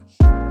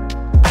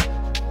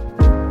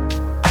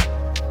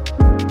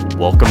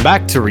Welcome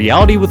back to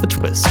Reality with a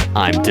Twist.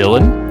 I'm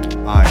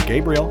Dylan. I'm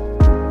Gabriel.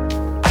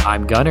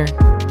 I'm Gunner.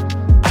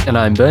 And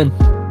I'm Ben.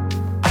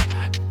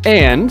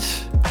 And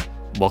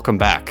welcome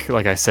back,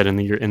 like I said in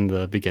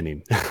the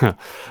beginning.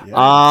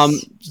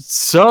 Yes.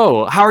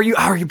 So how are you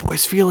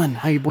boys feeling?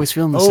 How are you boys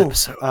feeling this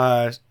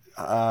episode?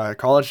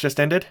 College just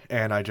ended,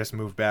 and I just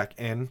moved back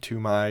into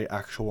my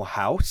actual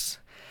house.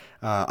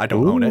 I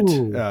don't own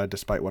it,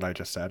 despite what I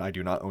just said. I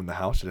do not own the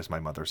house. It is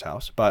my mother's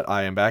house. But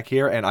I am back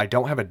here, and I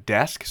don't have a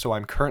desk, so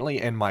I'm currently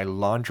in my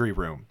laundry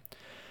room.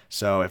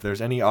 So if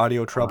there's any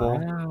audio trouble,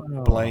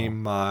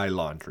 blame my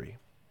laundry.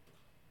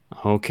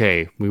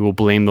 Okay, we will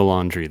blame the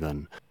laundry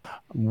then.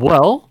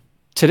 Well,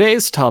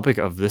 today's topic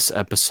of this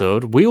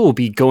episode, we will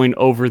be going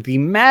over the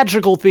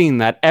magical thing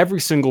that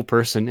every single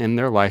person in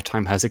their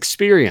lifetime has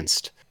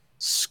experienced.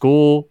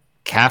 School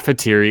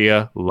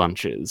cafeteria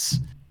lunches.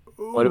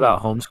 What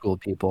about homeschool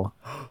people?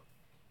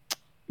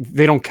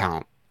 They don't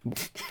count.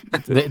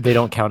 They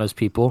don't count as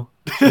people?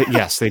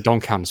 Yes, they don't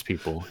count as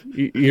people.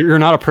 You're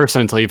not a person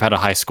until you've had a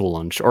high school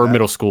lunch or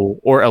middle school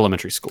or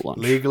elementary school lunch.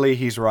 Legally,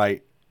 he's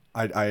right.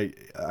 I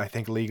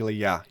think legally,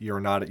 yeah, you're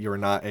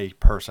not a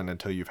person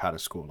until you've had a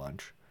school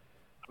lunch.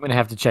 I'm gonna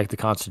have to check the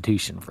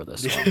Constitution for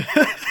this one.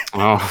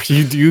 Oh,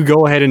 you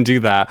go ahead and do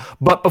that.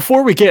 But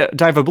before we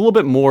dive a little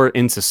bit more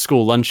into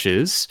school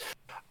lunches,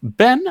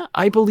 Ben,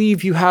 I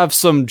believe you have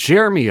some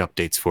Jeremy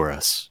updates for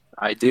us.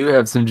 I do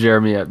have some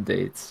Jeremy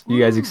updates. You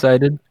guys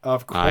excited?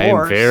 Of course. I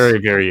am very,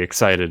 very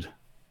excited.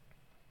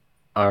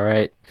 All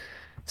right.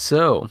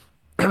 So,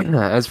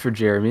 as for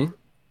Jeremy,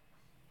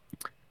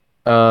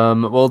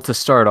 well, to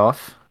start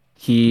off,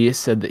 he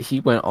said that he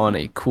went on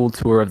a cool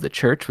tour of the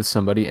church with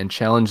somebody and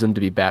challenged them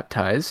to be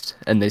baptized,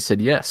 and they said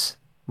yes.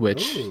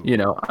 Which,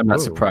 I'm not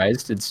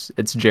surprised.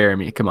 It's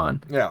Jeremy. Come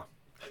on. Yeah.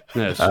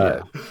 Yes,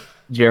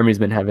 Jeremy's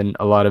been having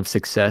a lot of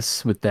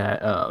success with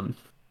that on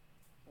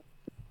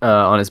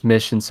his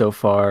mission so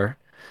far.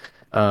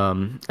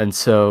 And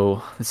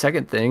so the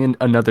second thing, and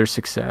another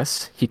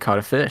success, he caught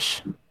a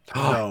fish.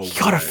 No he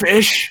caught a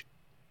fish?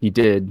 He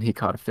did. He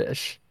caught a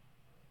fish.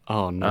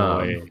 Oh, no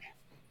way.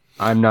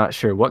 I'm not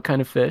sure what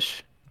kind of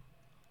fish,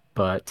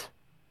 but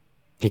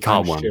he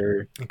caught I'm one.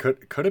 Sure.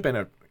 It could have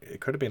been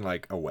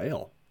like a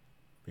whale.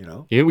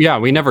 Yeah,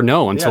 we never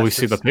know until we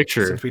see the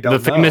picture. Since we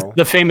don't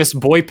the famous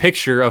boy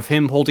picture of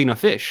him holding a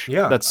fish.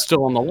 Yeah, that's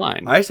still on the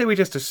line. I say we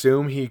just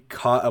assume he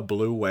caught a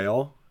blue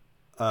whale.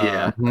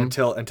 Mm-hmm.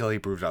 Until he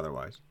proves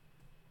otherwise.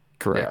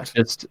 Correct.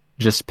 Yeah,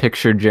 just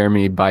picture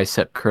Jeremy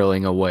bicep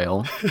curling a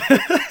whale.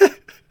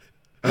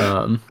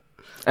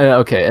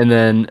 Okay, and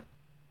then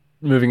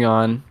moving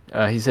on,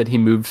 he said he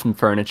moved some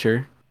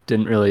furniture.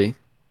 Didn't really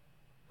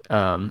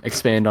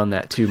expand on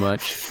that too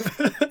much.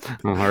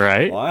 All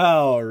right.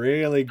 Wow,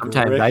 really great.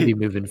 Sometimes I'd be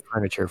moving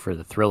furniture for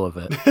the thrill of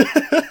it.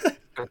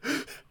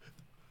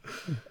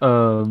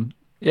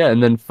 Yeah,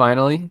 and then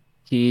finally,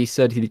 he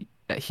said he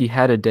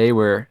had a day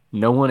where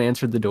no one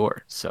answered the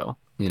door. So,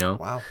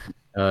 Wow.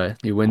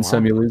 You win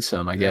some, you lose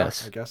some, I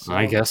guess.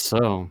 I guess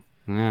so.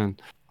 Man.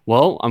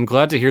 Well, I'm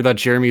glad to hear that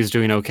Jeremy is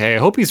doing okay. I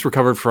hope he's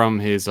recovered from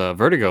his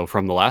vertigo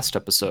from the last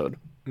episode.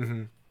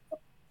 Mm-hmm.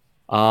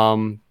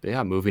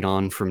 Yeah, moving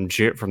on from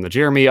the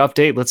Jeremy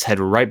update, let's head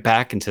right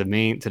back into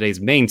today's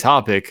main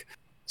topic,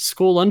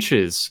 school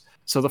lunches.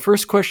 So the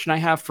first question I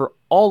have for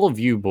all of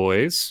you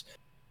boys,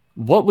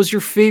 what was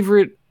your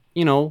favorite,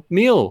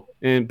 meal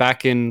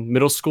back in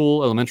middle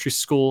school, elementary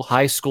school,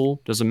 high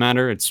school? Doesn't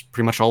matter. It's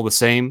pretty much all the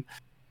same.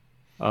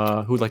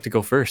 Who'd like to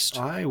go first?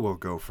 I will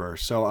go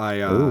first. So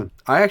I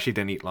actually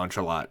didn't eat lunch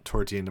a lot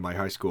towards the end of my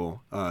high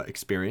school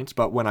experience,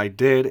 but when I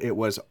did, it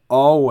was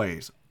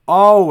always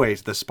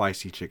the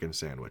spicy chicken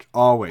sandwich.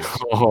 Always.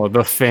 Oh,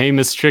 the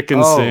famous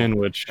chicken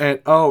sandwich.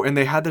 And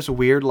they had this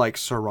weird like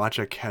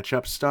sriracha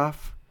ketchup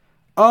stuff.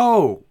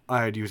 Oh,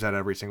 I'd use that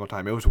every single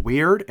time. It was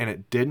weird and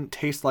it didn't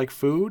taste like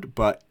food,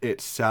 but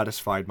it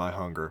satisfied my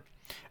hunger.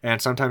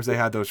 And sometimes they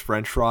had those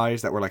French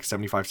fries that were like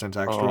 75 cents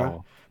extra.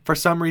 Oh. For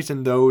some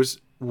reason, those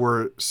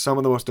were some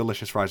of the most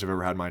delicious fries I've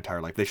ever had in my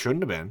entire life. They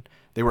shouldn't have been.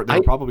 They were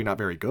probably not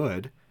very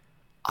good.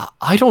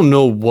 I don't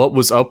know what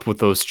was up with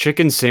those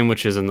chicken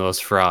sandwiches and those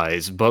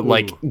fries, but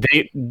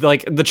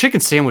the chicken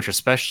sandwich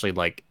especially,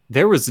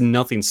 there was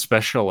nothing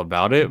special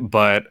about it,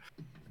 but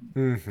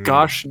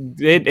gosh,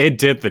 it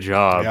did the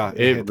job. Yeah,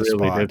 it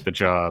really did the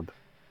job.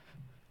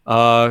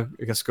 I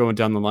guess going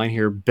down the line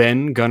here,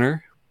 Ben,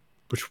 Gunner,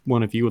 which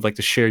one of you would like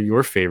to share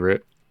your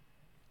favorite?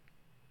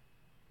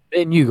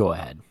 Then you go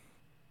ahead.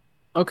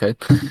 Okay.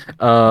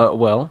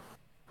 Well,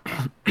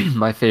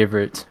 my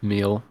favorite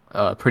meal,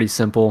 pretty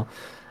simple.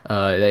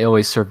 They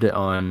always served it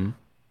on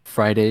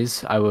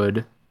Fridays. I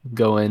would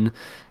go in,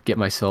 get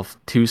myself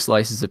 2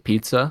 slices of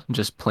pizza,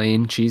 just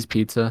plain cheese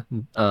pizza.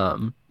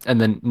 And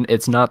then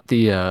it's not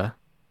the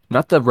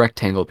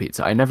rectangle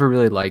pizza. I never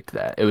really liked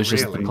that. It was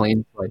just the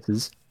plain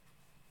slices.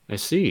 I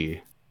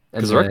see.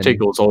 Because the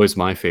rectangle is always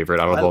my favorite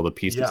out of all the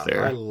pizzas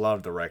there. I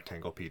love the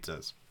rectangle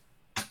pizzas.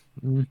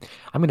 I'm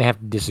going to have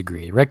to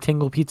disagree.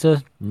 Rectangle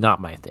pizza,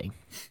 not my thing.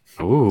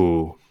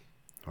 Ooh.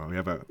 Well,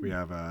 we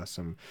have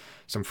some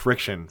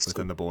friction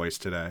within the boys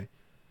today.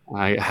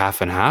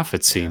 Half and half,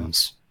 it Yeah.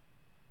 seems.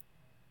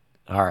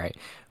 All right.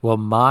 Well,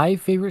 my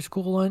favorite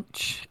school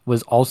lunch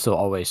was also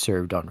always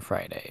served on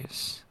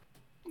Fridays.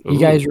 You Ooh.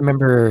 guys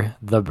remember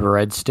the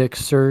breadsticks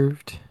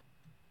served?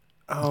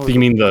 Oh, You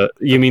mean the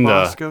you mean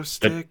Bosco the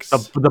sticks.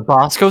 the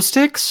Bosco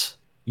sticks?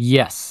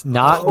 Yes,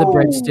 not the Oh,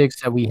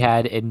 breadsticks that we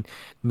had in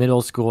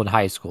middle school and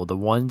high school, the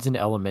ones in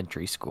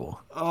elementary school.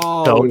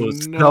 oh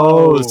Those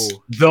no.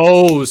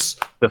 those.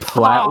 The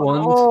flat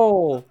ones,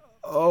 Oh.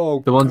 Oh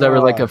the ones that were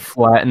like a God.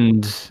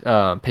 flattened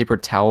paper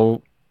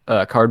towel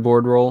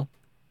cardboard roll.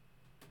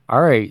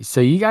 All right,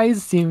 so you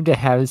guys seem to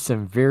have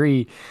some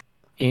very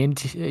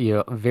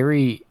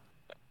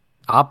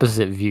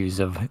opposite views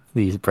of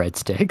these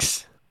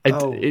breadsticks. It,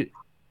 Oh, it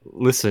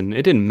listen,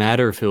 it didn't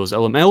matter if it was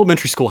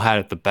elementary school had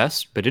it the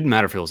best, but it didn't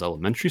matter if it was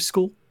elementary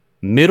school,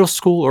 middle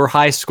school, or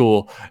high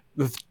school.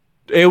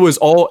 It was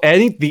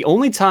the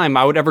only time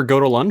I would ever go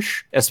to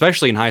lunch,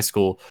 especially in high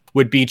school,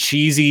 would be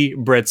cheesy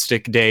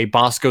breadstick day,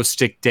 Bosco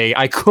stick day.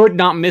 I could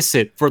not miss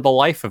it for the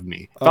life of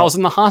me. If I was oh.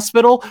 in the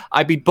hospital,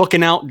 I'd be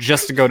booking out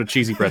just to go to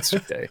cheesy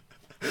breadstick day.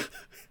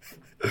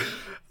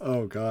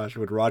 Oh gosh,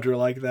 would Roger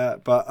like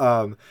that? But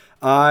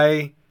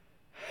I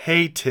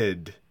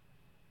hated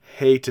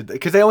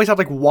because they always had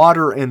like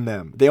water in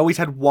them. They always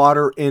had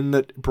water in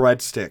the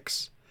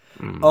breadsticks.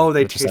 Oh,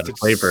 they It just added tasted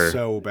flavor.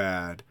 so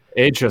bad.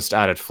 It just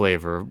added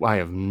flavor. I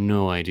have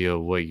no idea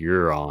what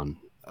you're on.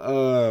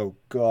 Oh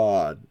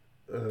God.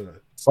 Ugh.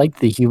 It's like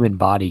the human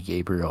body,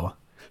 Gabriel.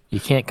 You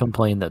can't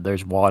complain that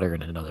there's water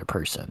in another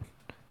person.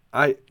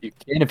 I You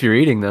can if you're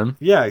eating them.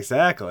 Yeah,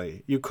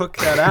 exactly. You cook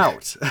that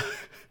out.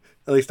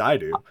 At least I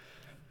do.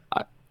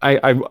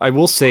 I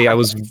will say I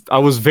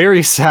was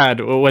very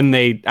sad when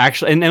they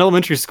actually in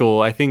elementary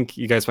school. I think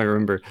you guys might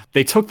remember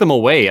they took them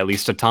away at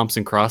least at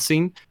Thompson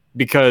Crossing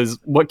because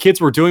what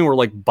kids were doing were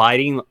like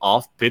biting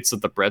off bits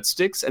of the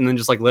breadsticks and then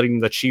just like letting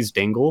the cheese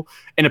dangle.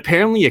 And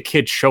apparently a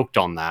kid choked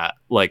on that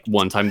like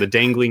one time, the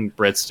dangling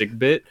breadstick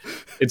bit.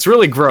 It's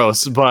really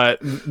gross,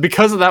 but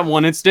because of that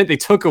one incident, they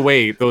took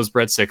away those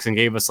breadsticks and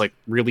gave us like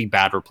really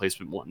bad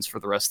replacement ones for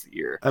the rest of the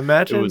year. It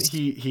Imagine was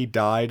he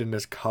died and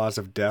his cause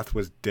of death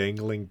was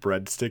dangling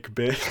breadstick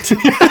bit.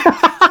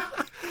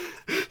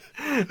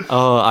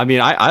 I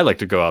mean, I like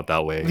to go out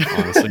that way.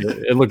 Honestly,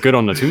 it looked good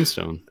on the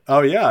tombstone.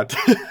 Oh yeah.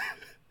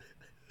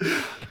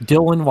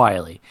 Dylan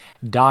Wiley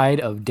died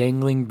of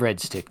dangling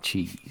breadstick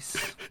cheese.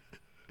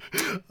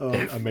 Oh,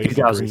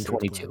 amazing. research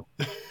plan. 2022.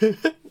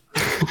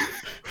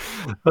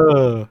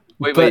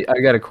 Wait, I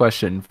got a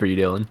question for you,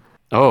 Dylan.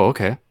 Oh,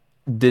 okay.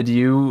 Did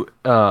you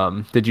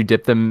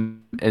dip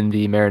them in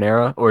the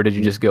marinara or did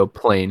you just go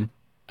plain?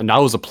 And I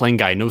was a plain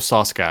guy, no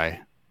sauce guy.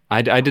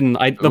 I didn't.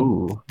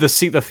 Ooh. The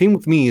theme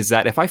with me is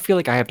that if I feel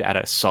like I have to add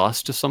a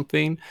sauce to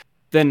something,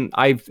 then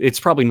it's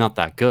probably not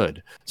that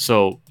good.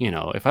 So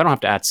if I don't have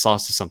to add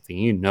sauce to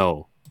something,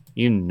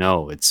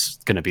 it's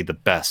gonna be the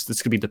best.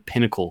 It's gonna be the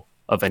pinnacle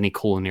of any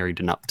culinary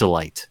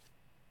delight.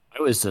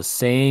 I was the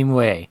same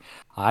way.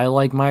 I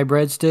like my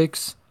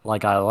breadsticks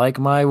like I like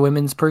my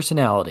women's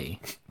personality.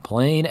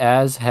 Plain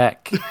as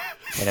heck.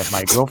 And if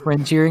my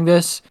girlfriend's hearing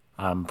this,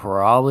 I'm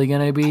probably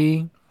going to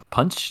be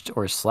punched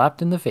or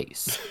slapped in the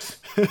face.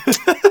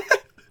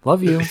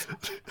 Love you.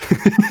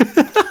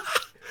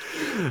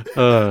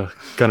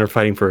 Gunner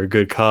fighting for a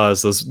good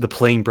cause. The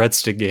plain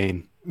breadstick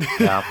game.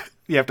 Yeah.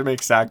 You have to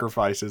make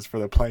sacrifices for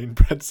the plain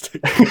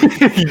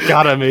breadstick. You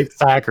gotta make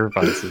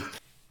sacrifices.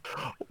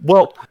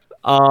 Well,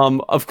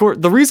 of course,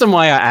 the reason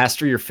why I asked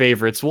for your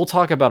favorites, we'll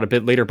talk about a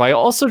bit later, but I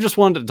also just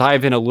wanted to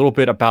dive in a little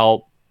bit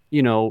about,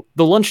 the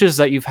lunches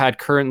that you've had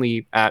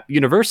currently at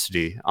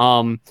university.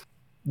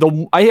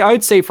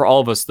 I'd say for all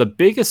of us, the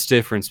biggest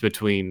difference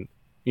between,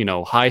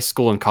 high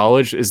school and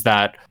college is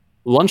that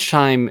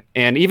lunchtime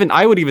and even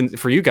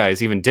for you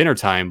guys, even dinner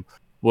time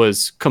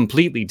was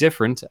completely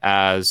different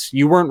as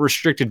you weren't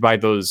restricted by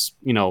those,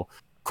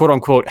 quote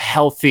unquote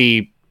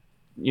healthy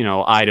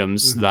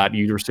items that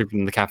you restricted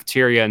in the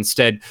cafeteria.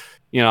 Instead,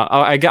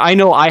 I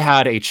know I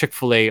had a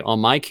Chick-fil-A on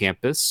my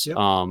campus. Yep.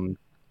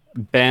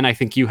 Ben, I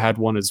think you had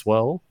one as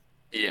well.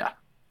 Yeah.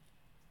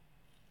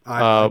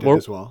 I did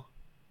as well.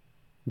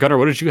 Gunnar,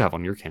 what did you have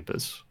on your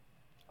campus?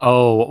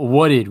 Oh,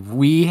 what did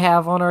we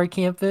have on our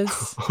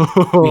campus?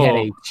 We had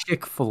a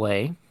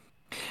Chick-fil-A.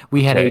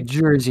 We had a Okay.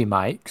 Jersey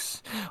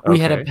Mike's. We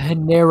had a Okay.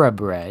 Panera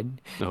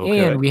Bread. Okay.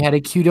 And we had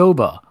a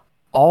Qdoba.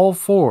 All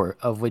four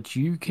of which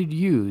you could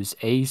use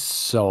a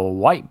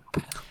swipe.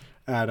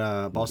 At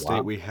Ball State,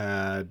 Wow. we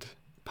had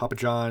Papa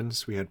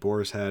John's, we had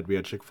Boar's Head, we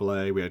had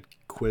Chick-fil-A, we had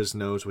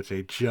Quiznos, which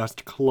they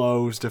just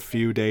closed a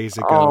few days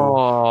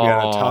ago. We had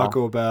a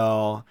Taco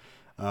Bell,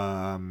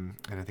 and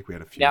I think we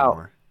had a few Now-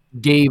 more.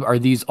 Gabe, are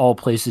these all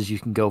places you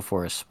can go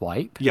for a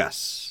swipe?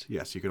 Yes, you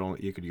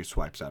could use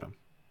swipes at them.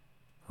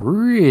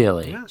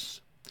 Really?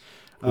 Yes.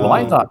 Well,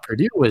 I thought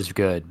Purdue was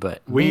good,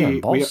 but man,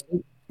 Ball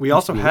State we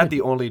also be had weird.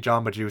 the only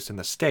Jamba Juice in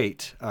the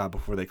state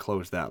before they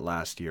closed that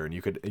last year, and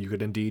you could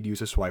indeed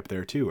use a swipe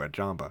there too at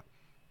Jamba.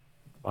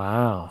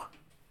 Wow.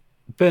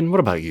 Ben, what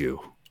about you?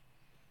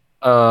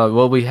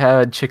 Well, we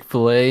had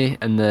Chick-fil-A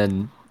and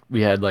then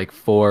we had like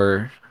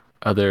four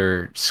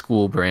other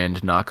school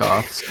brand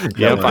knockoffs that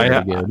Yep, were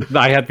very good.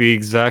 I had the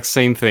exact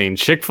same thing.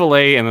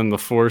 Chick-fil-A and then the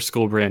 4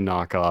 school brand The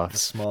knockoffs.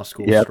 small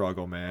school Yep.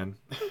 struggle, man.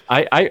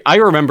 I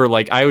remember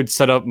like I would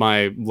set up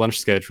my lunch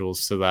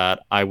schedules so that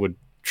I would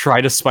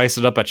try to spice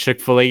it up at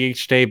Chick-fil-A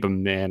each day, but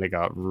man, it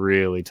got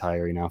really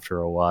tiring after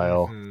a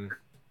while. Hmm.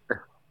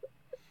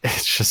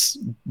 It's just,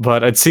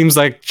 but it seems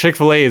like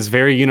Chick-fil-A is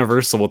very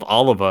universal with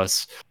all of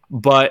us.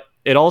 But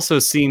it also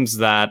seems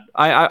that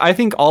I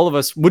think all of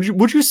us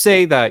would you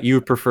say that you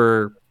would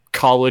prefer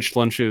college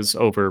lunches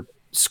over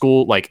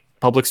school, like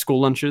public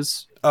school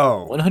lunches?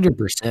 Oh,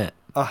 100%.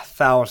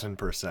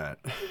 1,000%.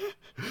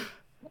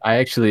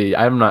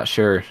 I'm not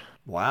sure.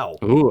 Wow.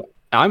 Ooh,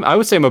 I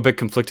would say I'm a bit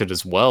conflicted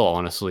as well,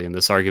 honestly, in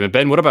this argument.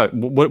 Ben, what about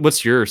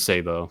what's your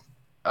say though?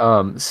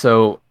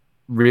 So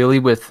really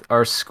with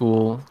our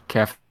school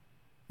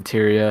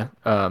cafeteria,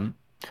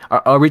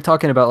 are we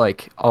talking about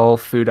like all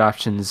food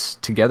options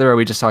together, or are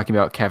we just talking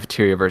about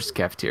cafeteria versus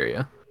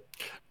cafeteria?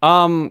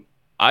 Um,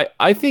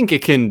 I think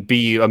it can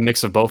be a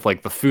mix of both,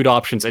 like the food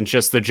options and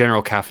just the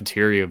general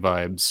cafeteria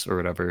vibes or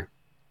whatever.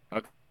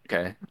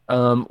 Okay.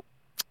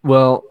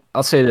 Well,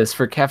 I'll say this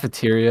for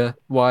cafeteria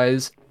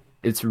wise,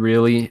 it's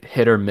really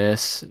hit or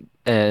miss,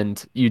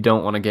 and you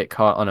don't want to get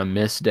caught on a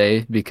miss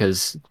day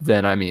because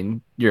then, I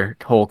mean, your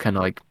whole kind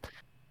of like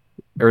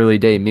early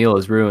day meal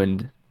is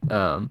ruined.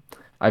 Um,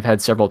 I've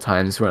had several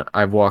times when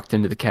I've walked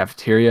into the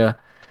cafeteria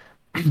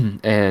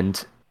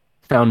and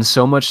found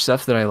so much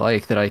stuff that I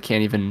like that I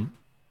can't even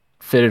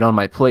fit it on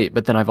my plate.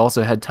 But then I've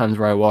also had times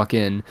where I walk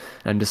in and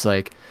I'm just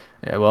like,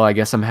 yeah, well, I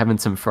guess I'm having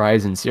some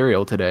fries and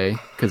cereal today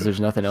because there's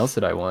nothing else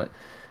that I want.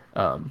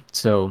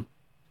 So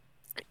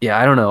yeah,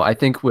 I don't know. I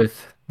think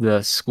with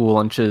the school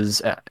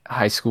lunches at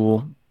high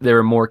school, they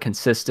were more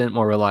consistent,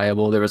 more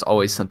reliable. There was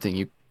always Mhm.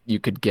 something you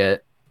could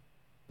get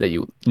that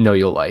you know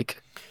you'll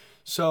like.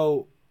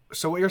 So,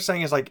 so what you're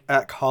saying is like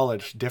at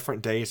college,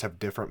 different days have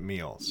different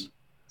meals.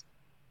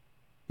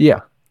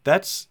 Yeah.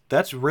 That's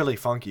really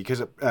funky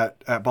because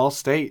at Ball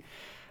State,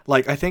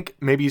 like I think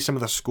maybe some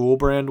of the school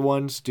brand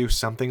ones do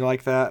something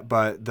like that,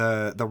 but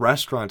the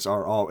restaurants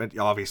are all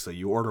obviously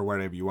you order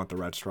whatever you want the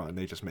restaurant and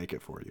they just make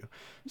it for you.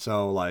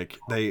 So like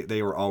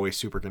they were always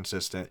super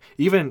consistent.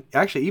 Even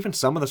actually even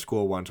some of the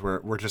school ones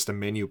were just a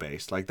menu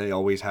based, like they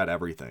always had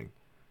everything.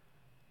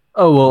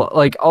 Oh well,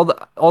 like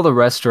all the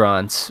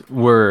restaurants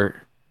were,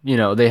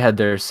 they had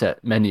their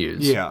set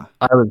menus. Yeah.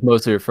 I was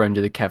mostly referring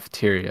to the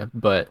cafeteria,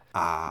 but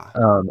Ah.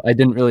 I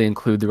didn't really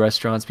include the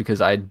restaurants because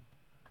I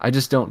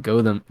just don't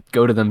go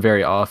to them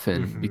very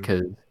often Mhm.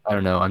 because I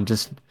don't know,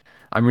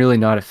 I'm really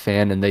not a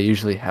fan and they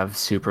usually have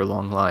super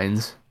long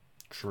lines.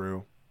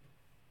 True.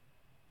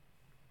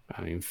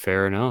 I mean,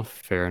 fair enough,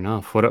 fair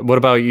enough. What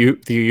about you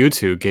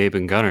two, Gabe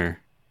and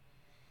Gunner?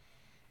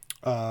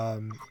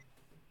 Um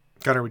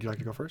Gunnar, would you like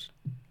to go first?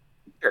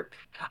 Sure.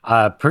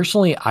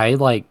 Personally, I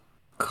like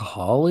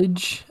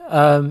college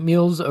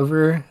meals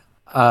over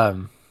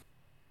um,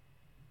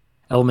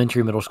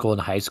 elementary, middle school,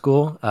 and high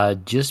school,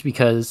 just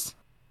because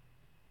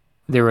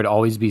there would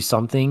always be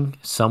something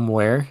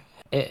somewhere,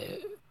 eh,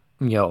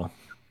 you know,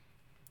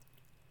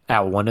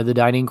 at one of the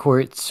dining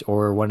courts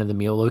or one of the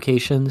meal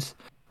locations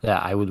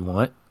that I would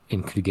want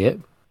and could get.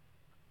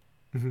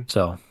 Mhm.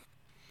 So,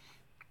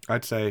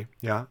 I'd say,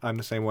 yeah, I'm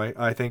the same way.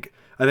 I think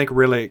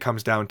really it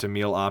comes down to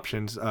meal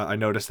options. I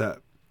noticed that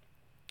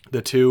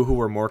the two who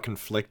were more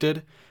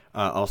conflicted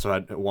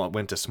also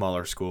went to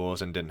smaller schools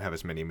and didn't have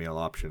as many meal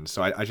options.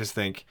 So I just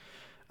think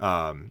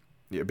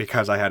yeah,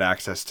 because I had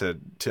access to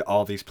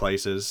all these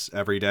places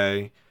every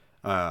day,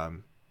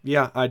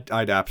 yeah,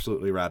 I'd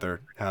absolutely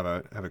rather have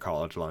a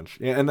college lunch.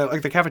 Yeah, and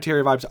like the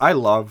cafeteria vibes,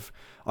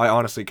 I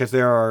honestly because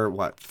there are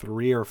what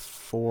 3 or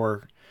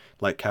 4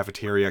 like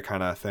cafeteria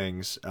kind of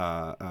things,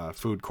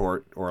 food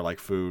court or like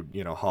food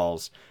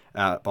halls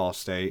at Ball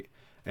State,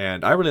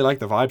 and I really like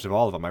the vibes of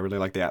all of them. I really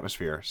like the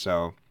atmosphere.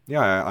 So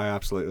yeah, I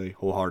absolutely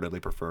wholeheartedly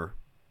prefer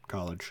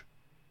college.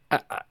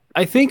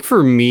 I think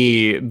for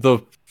me, the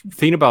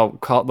thing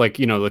about like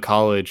the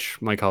college,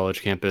 my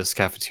college campus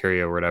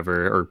cafeteria or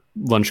whatever, or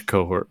lunch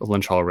cohort,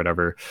 lunch hall or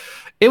whatever,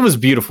 it was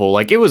beautiful.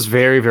 Like it was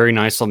very, very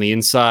nice on the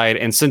inside.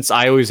 And since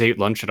I always ate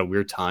lunch at a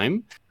weird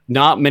time,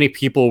 not many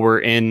people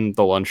were in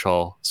the lunch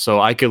hall, so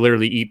I could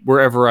literally eat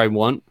wherever I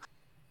want.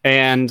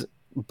 And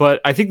but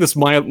I think this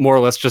might more or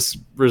less just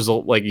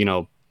result like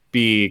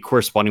be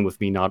corresponding with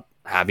me not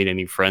having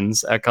any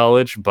friends at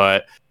college,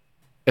 but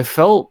it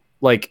felt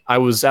like I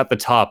was at the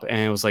top and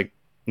it was like,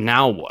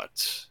 now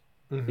what?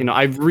 Hmm.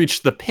 I've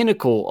reached the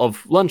pinnacle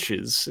of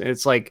lunches.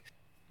 It's like,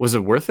 was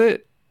it worth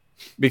it?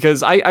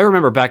 Because I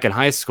remember back in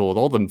high school,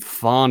 all the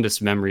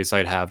fondest memories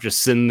I'd have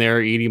just sitting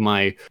there eating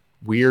my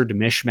weird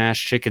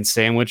mishmash chicken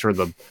sandwich or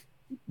the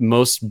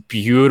most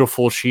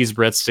beautiful cheese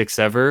breadsticks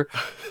ever.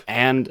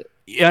 And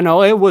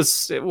it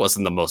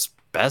wasn't the most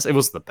best. It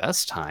was the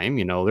best time.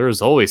 There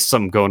was always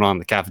something going on in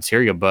the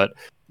cafeteria, but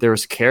there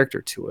was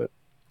character to it.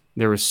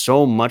 There was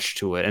so much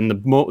to it, and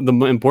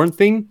the important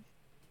thing,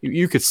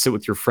 you could sit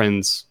with your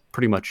friends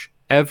pretty much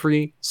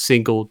every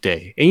single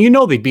day, and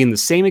they'd be in the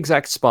same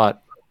exact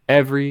spot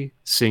every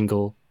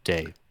single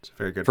day. It's a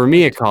very good For point.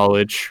 me at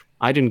college,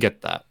 I didn't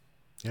get that.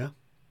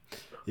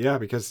 Yeah,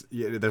 because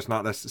there's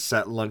not a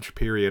set lunch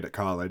period at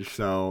college,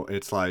 so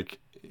it's like,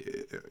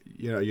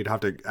 you'd have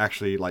to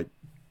actually like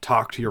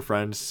talk to your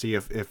friends, see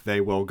if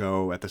they will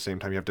go at the same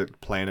time. You have to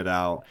plan it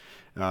out.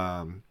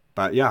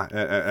 But yeah,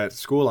 at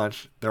school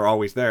lunch, they're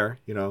always there.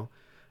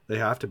 They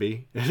have to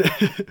be.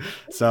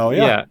 So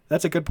Yeah.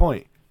 that's a good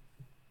point.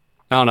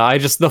 I don't know. I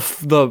just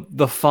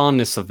the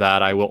fondness of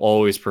that I will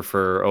always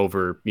prefer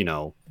over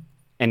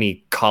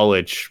any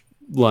college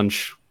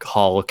lunch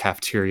hall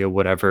cafeteria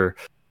whatever.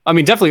 I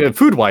mean, definitely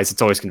food wise,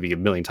 it's always going to be a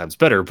million times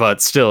better.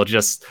 But still,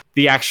 just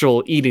the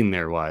actual eating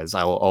there wise,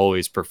 I will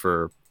always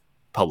prefer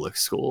public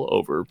school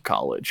over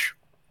college.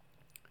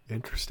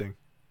 Interesting.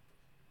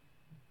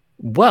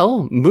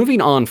 Well,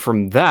 moving on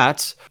from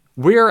that,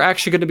 we're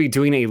actually going to be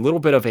doing a little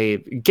bit of a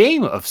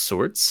game of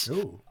sorts,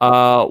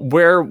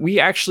 where we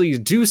actually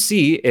do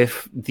see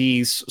if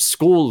these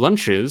school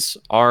lunches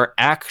were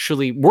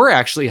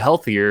actually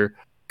healthier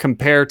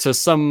compared to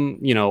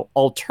some,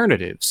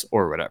 alternatives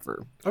or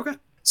whatever. Okay.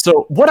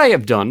 So what I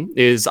have done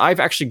is I've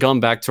actually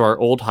gone back to our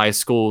old high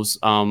school's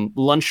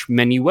lunch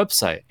menu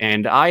website,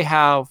 and I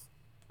have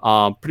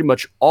pretty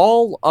much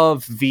all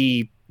of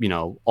the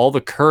all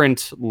the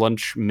current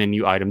lunch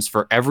menu items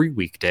for every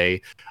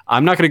weekday.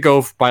 I'm not going to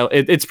go by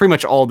it's pretty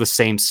much all the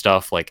same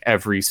stuff like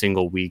every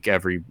single week.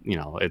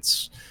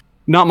 It's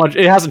not much.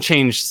 It hasn't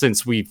changed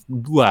since we've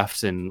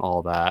left and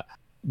all that.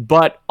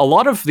 But a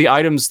lot of the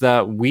items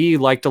that we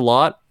liked a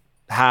lot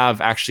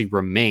have actually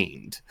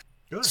remained.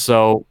 Good.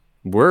 So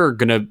we're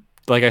going to,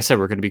 like I said,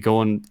 we're going to be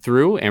going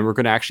through and we're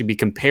going to actually be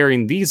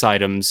comparing these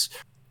items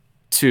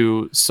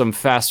to some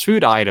fast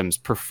food items,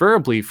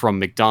 preferably from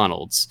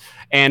McDonald's.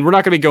 And we're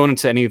not going to be going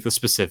into any of the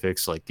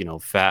specifics like,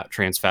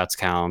 trans fats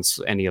counts,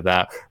 any of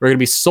that. We're going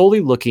to be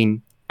solely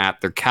looking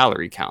at their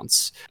calorie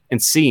counts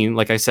and seeing,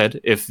 like I said,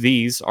 if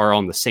these are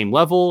on the same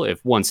level,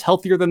 if one's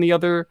healthier than the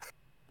other.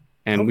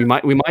 And we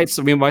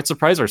might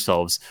surprise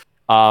ourselves.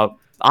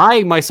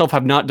 I myself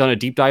have not done a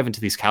deep dive into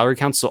these calorie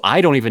counts, so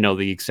I don't even know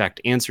the exact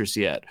answers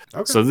yet.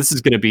 Okay. So this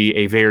is going to be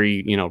a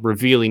very,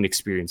 revealing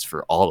experience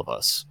for all of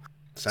us.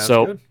 Sounds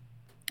good.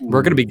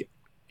 We're going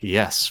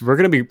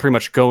to be pretty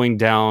much going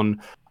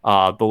down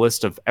the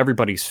list of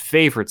everybody's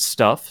favorite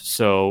stuff.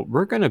 So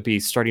we're going to be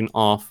starting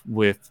off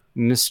with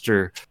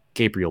Mr.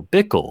 Gabriel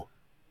Bickle.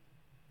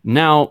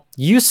 Now,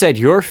 you said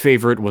your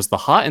favorite was the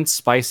hot and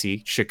spicy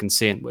chicken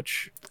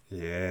sandwich.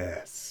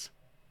 Yes.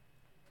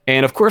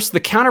 And of course,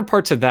 the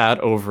counterpart to that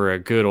over a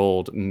good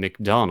old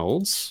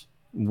McDonald's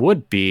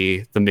would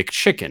be the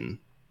McChicken.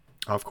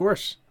 Of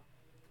course.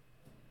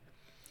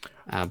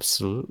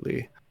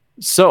 Absolutely.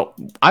 So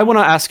I want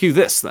to ask you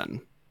this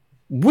then.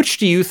 Which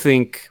do you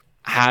think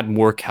had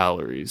more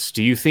calories?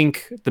 Do you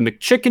think the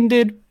McChicken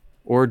did,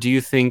 or do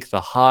you think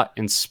the hot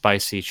and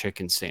spicy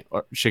chicken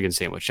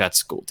sandwich at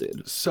school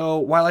did? So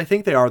while I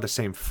think they are the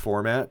same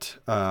format,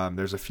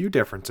 there's a few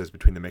differences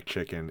between the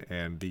McChicken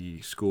and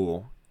the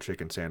school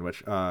chicken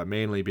sandwich,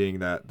 mainly being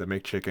that the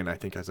McChicken, I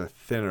think, has a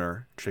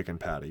thinner chicken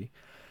patty,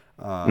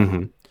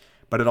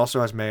 but it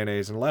also has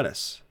mayonnaise and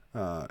lettuce.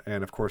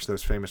 And of course,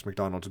 those famous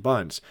McDonald's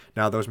buns.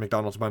 Now, those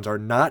McDonald's buns are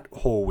not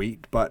whole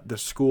wheat, but the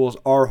schools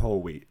are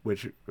whole wheat,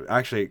 which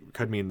actually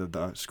could mean that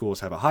the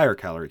schools have a higher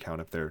calorie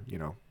count if they're,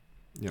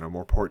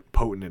 more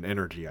potent in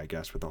energy, I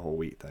guess, with the whole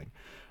wheat thing.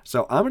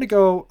 So I'm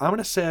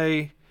gonna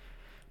say,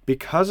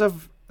 because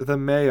of the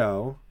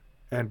mayo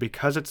and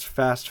because it's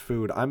fast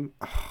food, okay.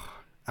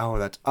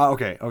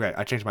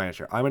 I changed my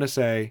answer. I'm gonna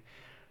say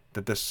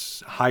that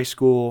this high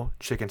school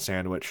chicken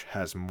sandwich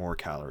has more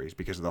calories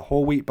because of the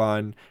whole wheat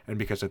bun and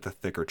because of the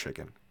thicker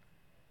chicken.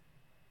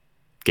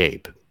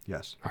 Gabe.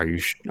 Yes.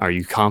 Are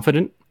you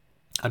confident?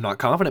 I'm not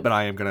confident, but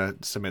I am going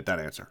to submit that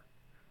answer.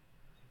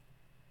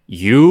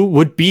 You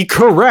would be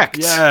correct.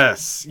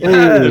 Yes.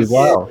 Hey,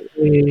 wow.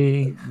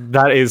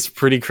 That is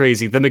pretty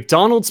crazy. The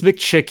McDonald's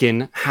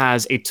McChicken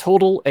has a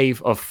total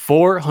of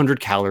 400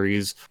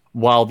 calories,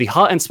 while the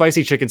hot and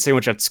spicy chicken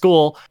sandwich at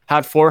school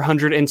had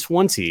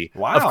 420.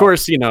 Wow. Of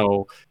course,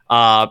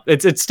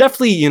 it's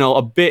definitely,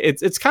 a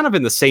bit, it's kind of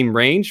in the same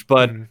range,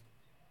 but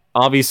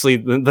obviously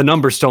the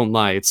numbers don't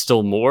lie. It's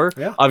still more.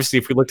 Yeah. Obviously,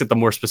 if we looked at the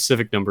more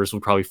specific numbers,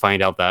 we'll probably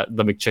find out that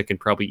the McChicken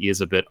probably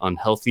is a bit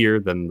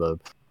unhealthier than the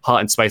hot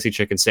and spicy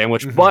chicken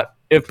sandwich. But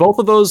if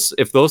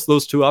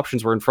those two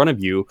options were in front of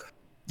you,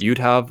 you'd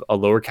have a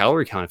lower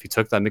calorie count if you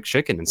took that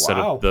McChicken instead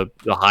of the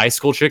high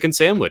school chicken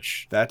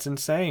sandwich. That's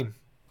insane.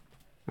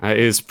 That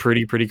is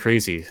pretty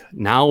crazy.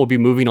 Now we'll be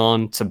moving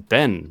on to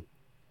Ben.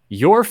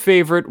 Your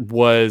favorite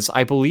was,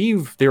 I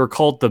believe they were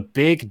called the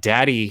Big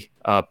Daddy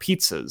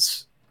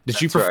pizzas.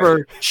 Did you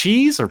prefer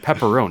cheese or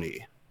pepperoni?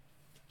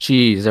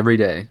 Cheese every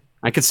day.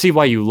 I could see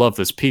why you love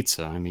this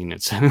pizza. I mean,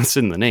 it's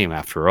in the name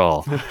after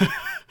all.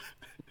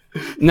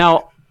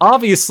 Now,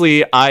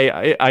 obviously,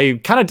 I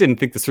kind of didn't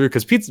think this through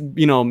because pizza,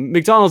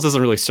 McDonald's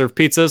doesn't really serve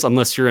pizzas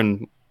unless you're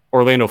in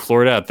Orlando,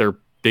 Florida at their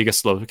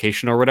biggest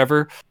location or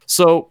whatever.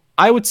 So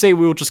I would say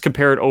we will just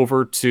compare it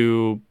over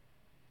to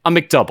a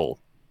McDouble.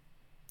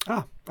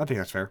 Ah, I think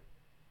that's fair.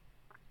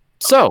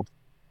 So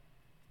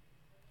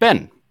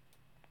Ben,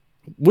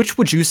 which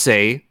would you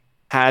say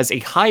has a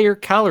higher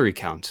calorie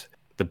count?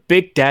 The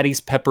Big Daddy's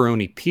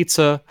pepperoni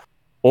pizza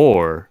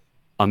or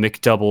a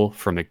McDouble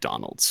from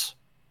McDonald's?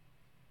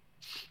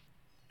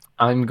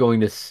 I'm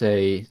going to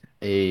say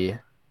a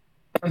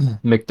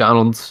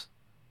McDonald's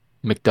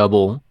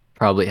McDouble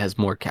probably has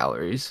more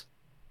calories.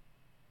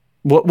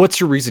 What's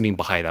your reasoning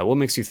behind that? What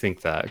makes you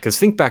think that? Because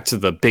think back to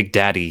the Big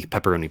Daddy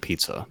pepperoni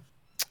pizza.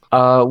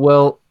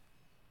 Well,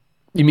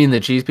 you mean the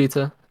cheese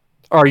pizza?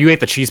 Or you ate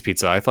the cheese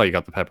pizza. I thought you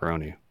got the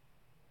pepperoni.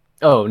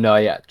 Oh, no,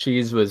 yeah.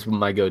 Cheese was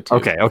my go-to.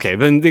 Okay.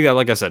 Then, yeah,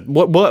 like I said,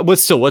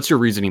 what's your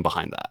reasoning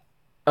behind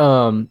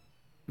that?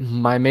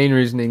 My main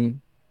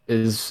reasoning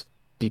is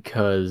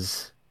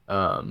because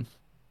I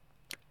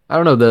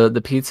don't know,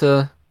 the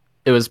pizza,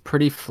 it was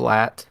pretty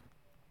flat.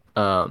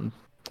 Um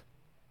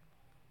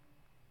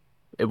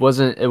it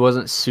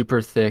wasn't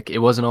super thick. It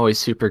wasn't always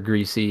super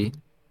greasy.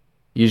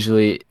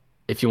 Usually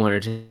if you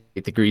wanted to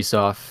take the grease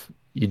off,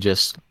 you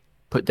just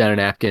put down a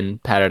napkin,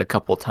 pat it a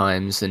couple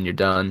times and you're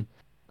done.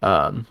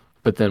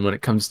 But then when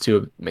it comes to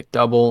a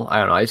McDouble, I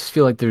don't know, I just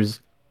feel like there's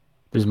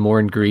more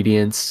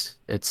ingredients.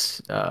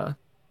 It's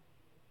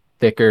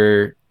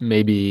thicker,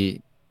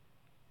 maybe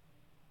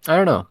I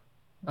don't know.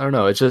 I don't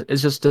know. It's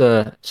just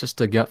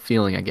a gut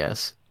feeling, I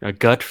guess. A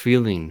gut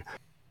feeling.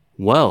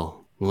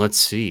 Well, let's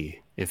see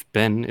if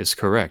Ben is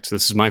correct.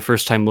 This is my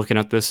first time looking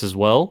at this as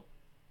well.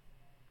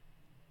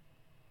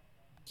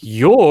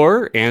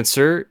 Your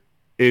answer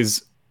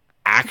is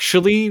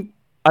actually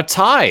a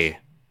tie.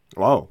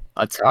 Whoa.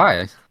 A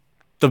tie.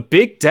 The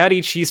Big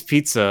Daddy cheese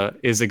pizza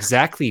is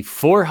exactly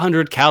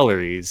 400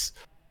 calories,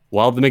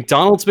 while the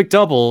McDonald's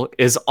McDouble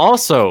is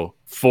also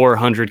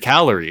 400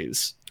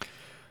 calories.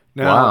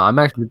 Now, Wow, I'm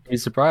actually pretty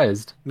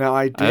surprised. now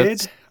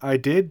That's- I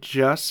did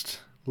just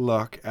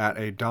look at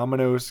a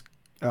Domino's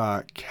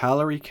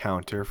calorie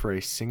counter for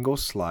a single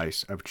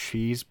slice of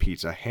cheese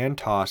pizza, hand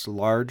tossed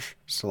large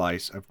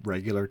slice of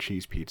regular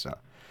cheese pizza.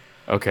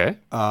 Okay.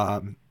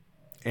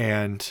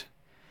 And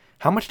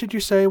how much did you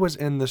say was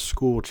in the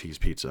school cheese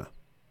pizza?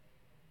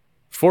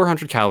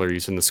 400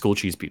 calories in the school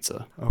cheese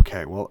pizza.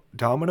 Okay, well,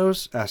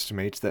 Domino's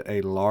estimates that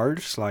a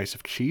large slice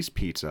of cheese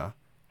pizza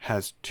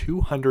has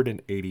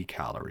 280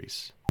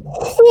 calories.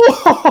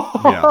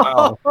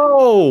 Yeah.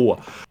 Oh,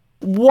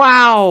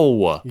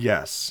 wow.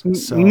 Yes.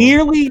 So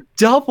Nearly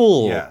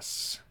double.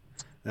 yes.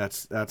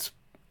 That's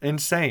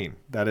insane.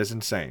 That is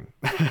insane.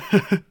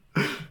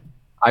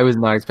 I was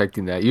not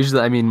expecting that. Usually,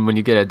 I mean, when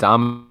you get a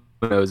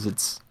Domino's,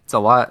 it's a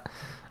lot.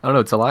 I don't know.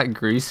 It's a lot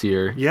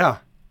greasier. Yeah,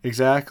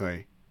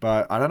 exactly.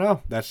 But I don't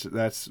know. That's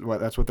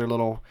what their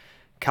little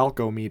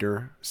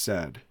calcometer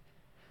said.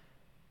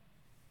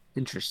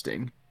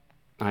 Interesting.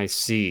 I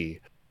see.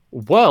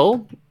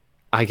 Well,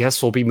 I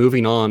guess we'll be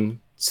moving on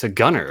to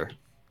Gunner.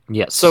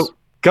 Yes. So,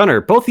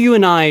 Gunner, both you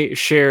and I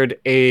shared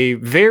a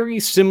very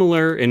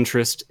similar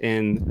interest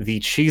in the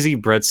cheesy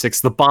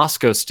breadsticks, the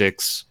Bosco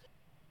sticks,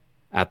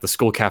 at the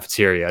school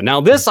cafeteria. Now,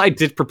 this I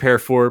did prepare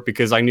for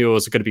because I knew it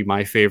was going to be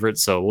my favorite,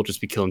 so we'll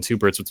just be killing two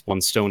birds with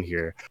one stone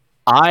here.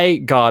 I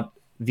got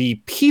the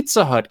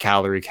Pizza Hut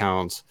calorie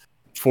count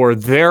for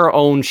their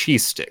own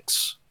cheese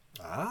sticks.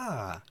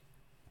 Ah.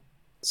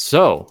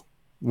 So,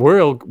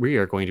 we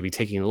are going to be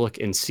taking a look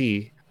and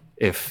see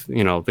if,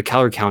 the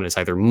calorie count is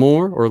either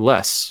more or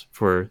less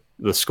for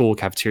the school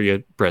cafeteria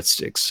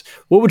breadsticks.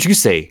 What would you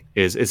say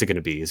is it going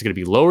to be? Is it going to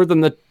be lower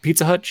than the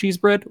Pizza Hut cheese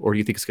bread, or do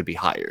you think it's going to be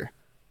higher?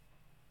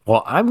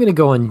 Well, I'm going to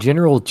go on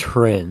general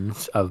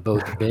trends of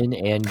both Ben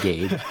and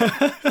Gabe.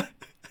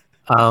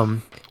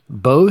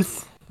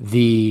 Both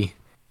the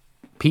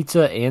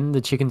pizza and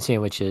the chicken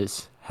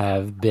sandwiches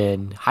have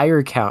been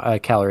higher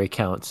calorie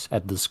counts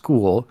at the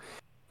school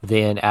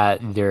than at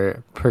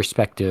their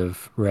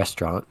respective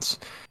restaurants.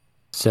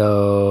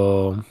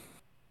 So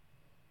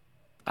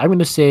I'm going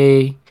to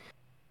say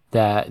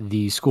that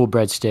the school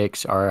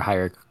breadsticks are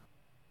higher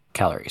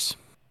calories.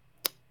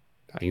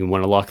 You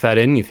want to lock that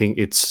in? You think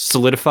it's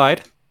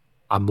solidified?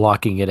 I'm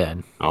locking it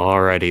in.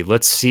 Alrighty,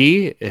 let's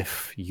see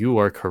if you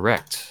are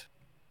correct.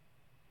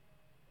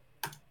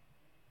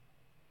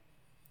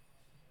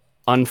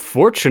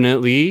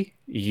 Unfortunately,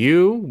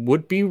 you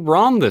would be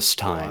wrong this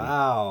time.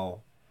 Wow.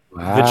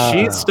 The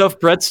cheese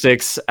stuffed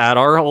breadsticks at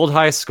our old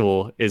high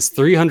school is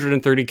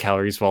 330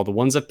 calories, while the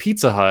ones at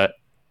Pizza Hut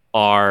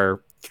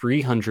are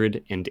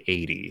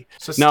 380.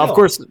 So Now, of still-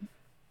 course,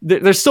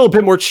 there's still a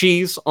bit more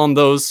cheese on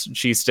those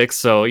cheese sticks,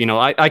 so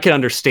I can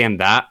understand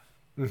that.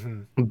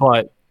 Mm-hmm.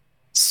 But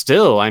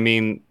still, I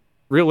mean,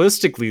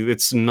 realistically,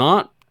 it's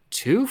not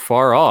too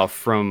far off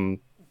from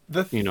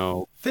The thing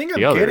the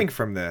I'm other. getting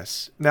from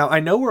this, now I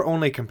know we're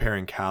only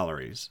comparing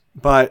calories,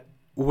 but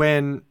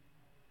when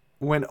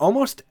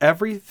almost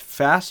every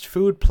fast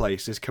food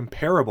place is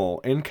comparable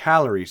in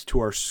calories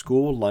to our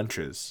school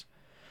lunches,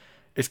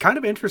 it's kind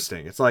of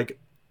interesting. It's like,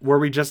 were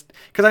we just,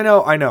 because I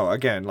know,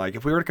 again, like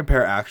if we were to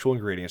compare actual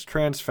ingredients,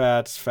 trans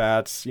fats,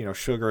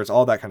 sugars,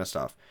 all that kind of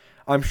stuff,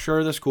 I'm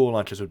sure the school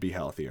lunches would be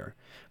healthier.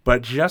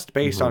 But just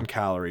based on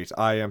calories,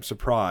 I am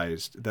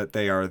surprised that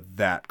they are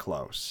that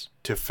close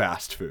to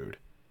fast food.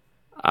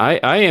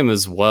 I am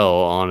as well,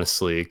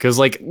 honestly, because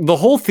like the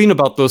whole thing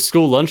about those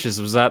school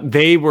lunches was that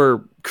they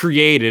were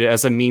created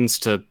as a means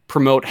to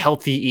promote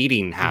healthy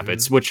eating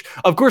habits, which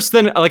of course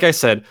then, like I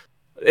said,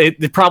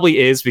 it probably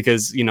is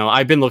because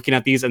I've been looking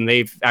at these and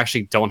they've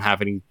actually don't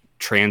have any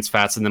trans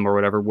fats in them or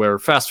whatever, where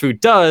fast food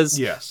does,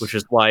 Yes. which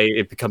is why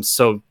it becomes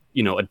so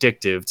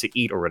addictive to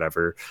eat or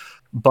whatever.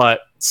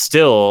 But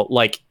still,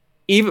 like,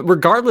 even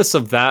regardless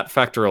of that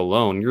factor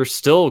alone, you're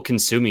still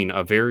consuming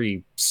a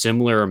very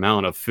similar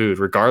amount of food,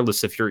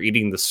 regardless if you're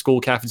eating the school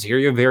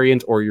cafeteria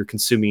variant or you're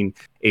consuming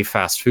a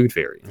fast food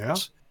variant. Yeah.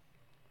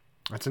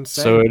 That's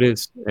insane. So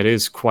it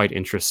is quite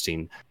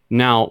interesting.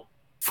 Now,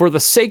 for the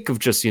sake of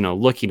just,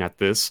 looking at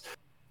this,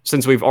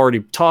 since we've already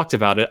talked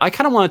about it, I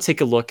kind of want to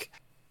take a look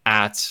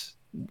at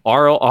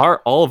our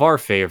all of our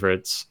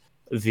favorites,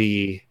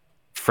 the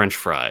French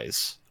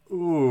fries.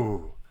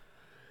 Ooh.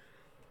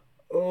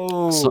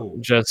 Oh. So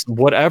just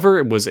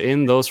whatever was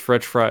in those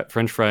French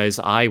fries,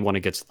 I want to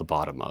get to the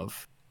bottom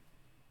of.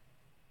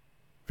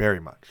 Very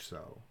much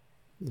so.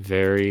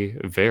 Very,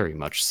 very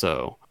much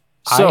so.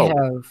 So,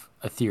 I have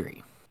a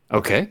theory.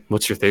 okay,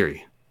 what's your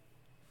theory?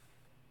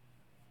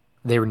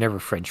 They were never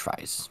French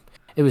fries.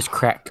 It was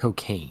crack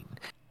cocaine.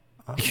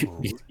 Oh,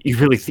 You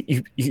really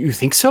you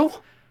think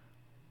so?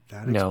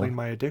 that No. explained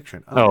my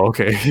addiction. Oh,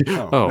 okay.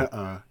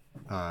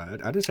 I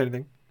didn't say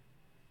anything.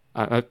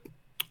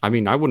 I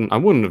mean, I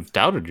wouldn't have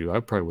doubted you. I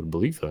probably would have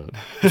believed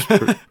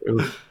that. It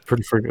was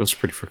pretty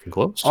freaking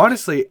close.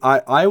 Honestly,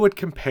 I would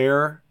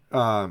compare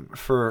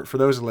for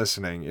those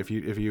listening, if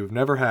you've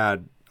never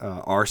had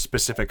our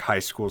specific high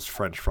school's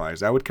French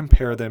fries, I would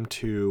compare them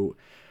to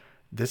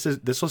this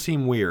will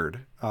seem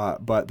weird,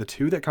 but the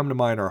two that come to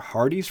mind are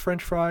Hardee's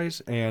French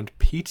fries and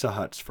Pizza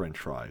Hut's French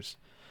fries.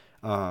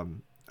 I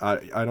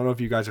don't know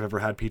if you guys have ever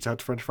had Pizza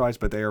Hut's French fries,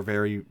 but they are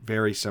very,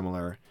 very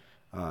similar,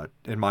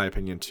 in my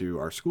opinion, to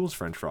our school's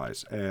French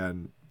fries,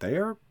 and they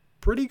are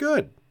pretty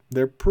good.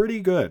 They're pretty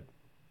good.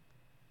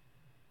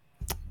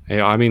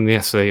 Yeah, I mean,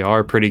 yes, they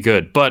are pretty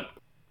good. But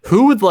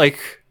who would like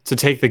to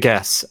take the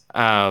guess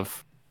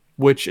of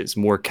which is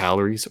more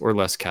calories or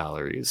less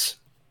calories?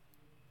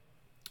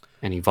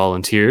 Any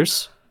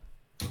volunteers?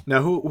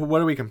 Now, what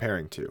are we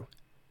comparing to?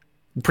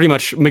 Pretty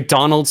much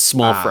McDonald's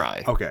small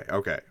fry. Okay.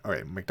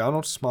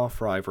 McDonald's small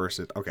fry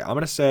versus. Okay, I'm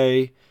gonna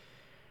say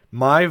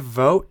my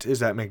vote is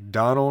that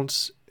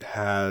McDonald's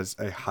has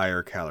a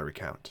higher calorie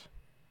count.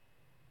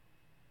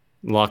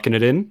 Locking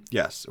it in?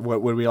 Yes.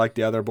 What would we like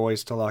the other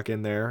boys to lock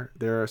in their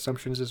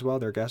assumptions as well,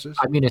 their guesses?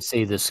 I'm going to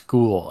say the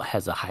school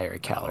has a higher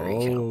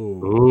calorie count.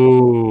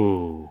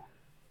 Ooh.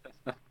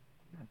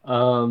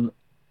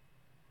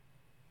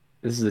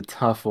 This is a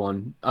tough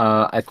one.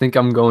 I think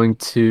I'm going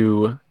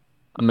to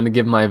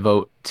give my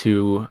vote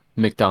to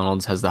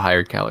McDonald's has the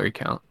higher calorie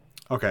count.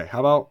 Okay. How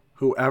about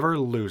whoever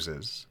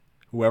loses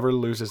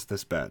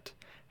this bet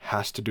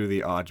has to do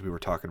the odds we were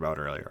talking about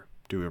earlier.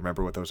 Do we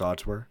remember what those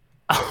odds were?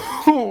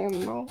 Oh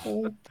no.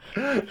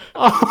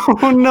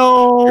 Oh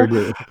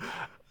no.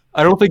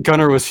 I don't think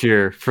Gunnar was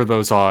here for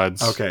those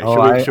odds. Okay, Oh,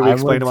 should we I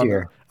explain them was on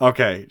here.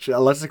 Okay,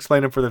 let's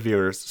explain them for the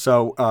viewers.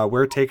 So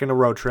we're taking a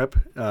road trip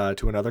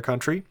to another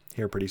country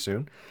here pretty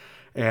soon.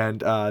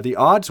 And the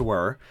odds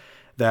were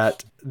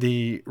that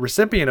the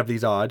recipient of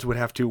these odds would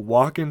have to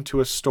walk into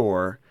a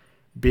store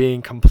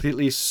being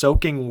completely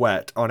soaking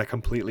wet on a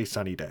completely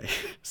sunny day.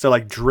 So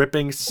like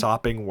dripping,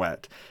 sopping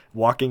wet,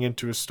 walking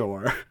into a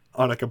store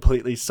on a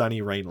completely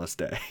sunny, rainless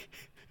day.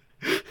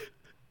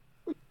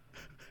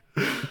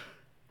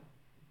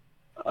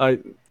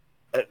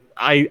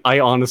 I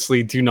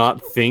honestly do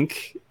not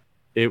think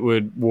it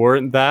would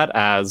warrant that,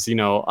 as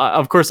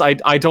of course I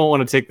don't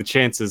want to take the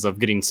chances of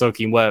getting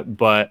soaking wet,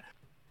 but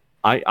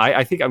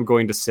I think I'm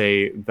going to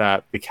say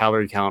that the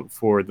calorie count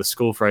for the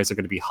school fries are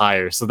going to be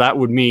higher, so that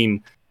would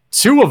mean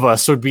two of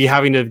us would be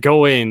having to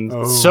go in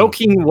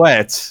soaking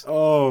wet.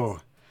 Oh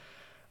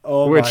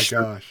my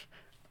gosh.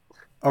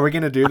 Are we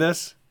going to do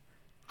this?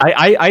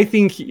 I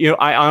think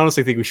I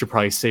honestly think we should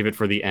probably save it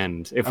for the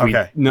end if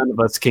none of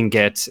us can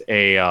get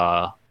a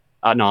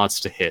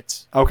odds to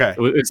hit. Okay.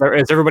 Is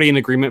everybody in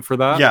agreement for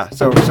that? Yeah.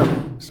 So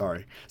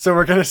sorry. So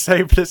we're gonna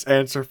save this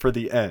answer for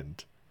the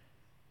end.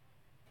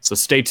 So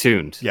stay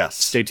tuned. Yes.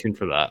 Stay tuned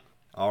for that.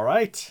 All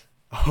right.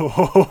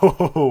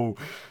 Oh.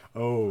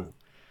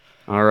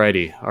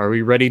 Alrighty. Are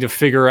we ready to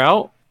figure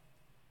out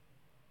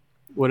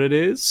what it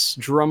is?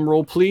 Drum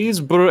roll, please.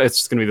 But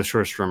it's gonna be the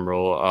shortest drum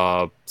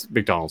roll.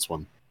 McDonald's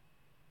one.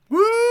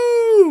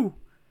 Woo!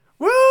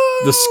 Woo!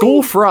 The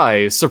school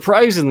fries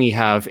surprisingly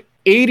have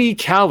 80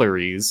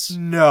 calories.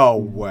 No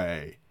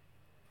way.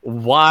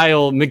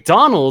 While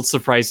McDonald's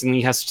surprisingly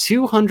has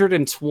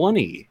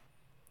 220.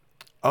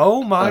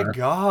 Oh my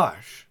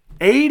gosh.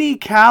 80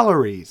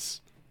 calories.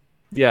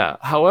 Yeah.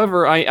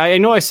 However, I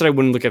know I said I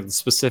wouldn't look at the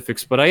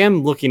specifics, but I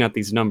am looking at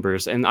these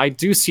numbers, and I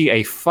do see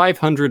a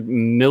 500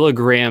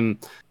 milligram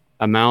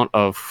amount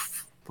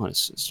of, what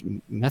is this,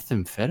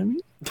 methamphetamine?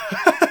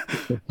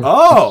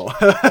 Oh.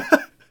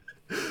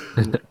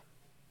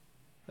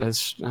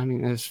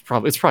 It's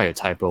probably a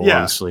typo, Yeah.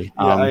 honestly.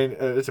 Yeah,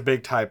 it's a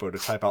big typo to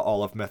type out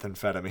all of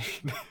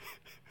methamphetamine.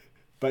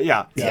 But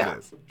yeah, it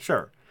is.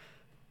 Sure.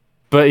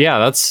 But yeah,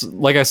 that's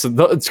like I said.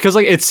 It's because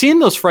like it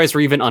seemed those fries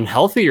were even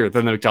unhealthier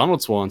than the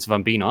McDonald's ones. If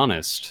I'm being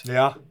honest.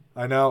 Yeah,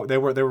 I know they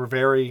were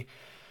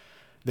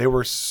they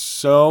were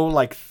so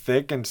like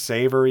thick and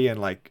savory and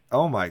like,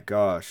 oh my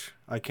gosh,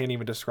 I can't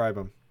even describe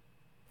them.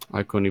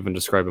 I couldn't even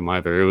describe them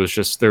either. It was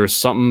just there was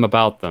something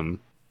about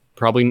them.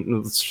 Probably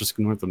let's just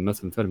ignore the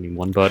methamphetamine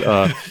one,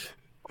 but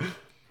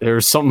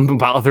there's something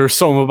about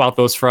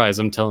those fries.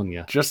 I'm telling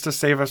you. Just to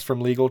save us from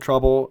legal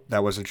trouble,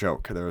 that was a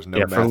joke. There was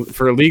no meth.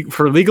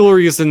 For legal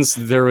reasons,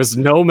 there was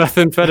no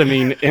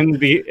methamphetamine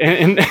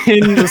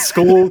in the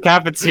school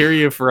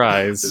cafeteria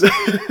fries.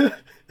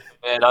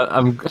 And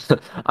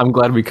I'm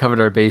glad we covered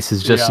our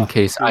bases just in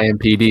case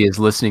IMPD is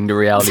listening to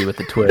Reality with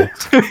the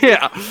Twist.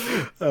 Yeah.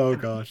 Oh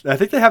gosh, I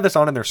think they have this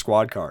on in their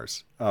squad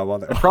cars.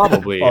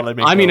 Probably.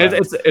 I mean,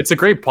 it's a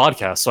great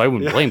podcast, so I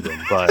wouldn't blame them.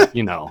 But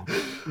you know.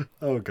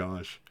 Oh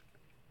gosh.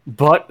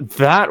 But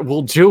that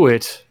will do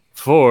it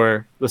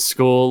for the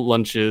school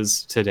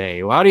lunches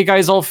today. How do you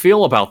guys all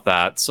feel about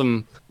that?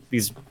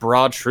 These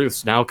broad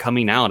truths now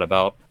coming out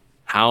about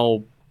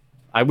how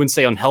I wouldn't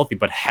say unhealthy,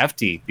 but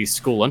hefty these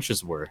school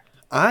lunches were.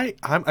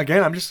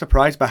 I'm just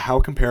surprised by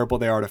how comparable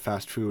they are to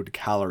fast food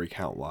calorie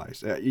count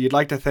wise. You'd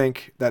like to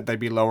think that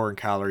they'd be lower in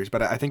calories,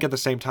 but I think at the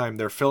same time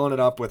they're filling it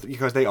up with,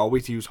 because they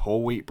always use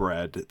whole wheat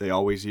bread. They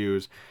always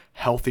use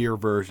healthier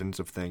versions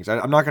of things.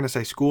 I'm not going to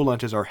say school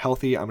lunches are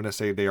healthy. I'm going to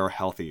say they are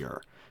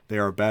healthier. They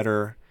are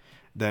better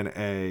than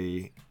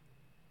a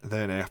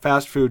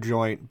fast food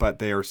joint, but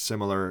they are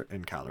similar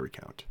in calorie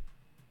count.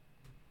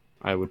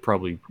 I would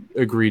probably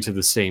agree to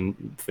the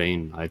same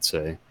vein, I'd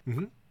say.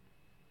 Mm-hmm.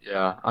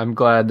 Yeah, I'm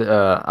glad.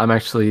 I'm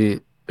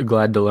actually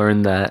glad to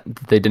learn that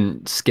they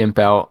didn't skimp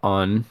out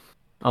on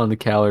the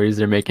calories.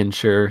 They're making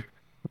sure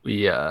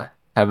we have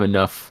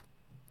enough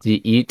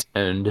to eat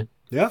and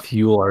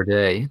fuel our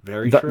day.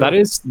 Very true. That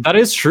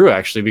is true,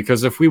 actually,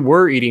 because if we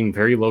were eating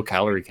very low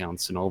calorie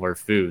counts in all of our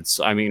foods,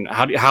 I mean,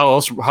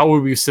 how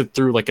would we sit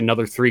through like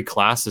another 3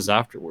 classes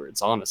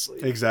afterwards? Honestly,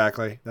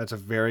 exactly. That's a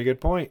very good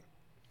point.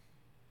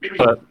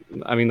 But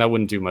I mean, that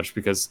wouldn't do much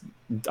because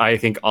I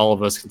think all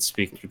of us can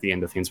speak at the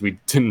end of things. We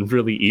didn't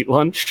really eat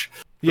lunch.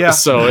 Yeah.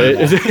 So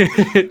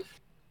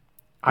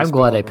I'm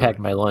glad I packed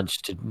my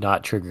lunch to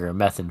not trigger a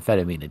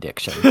methamphetamine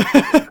addiction.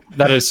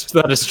 That is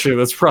true.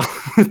 That's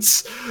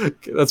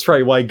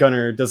probably why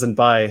Gunnar didn't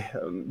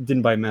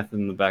buy meth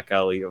in the back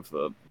alley of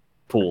the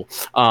pool.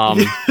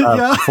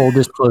 Full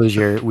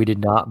disclosure: we did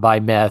not buy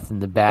meth in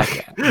the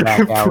back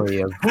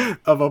alley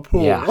of a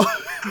pool. Yeah.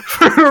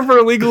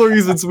 For legal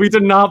reasons, we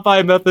did not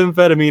buy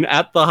methamphetamine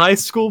at the high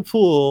school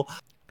pool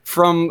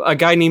from a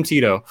guy named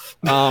Tito.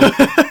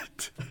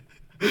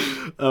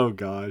 Oh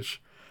gosh.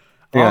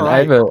 Yeah, I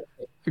have a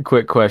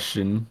quick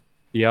question.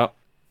 Yep.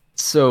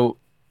 So,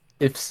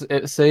 if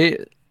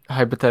say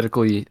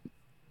hypothetically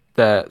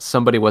that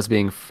somebody was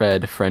being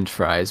fed French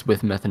fries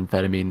with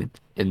methamphetamine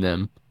in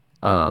them,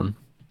 and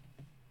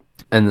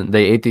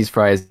they ate these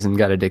fries and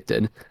got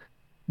addicted,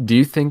 do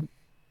you think,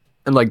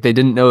 and like they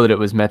didn't know that it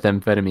was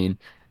methamphetamine,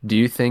 do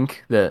you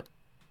think that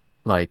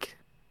like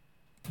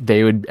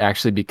they would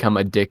actually become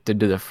addicted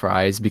to the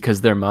fries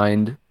because their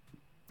mind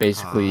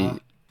basically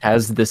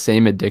has the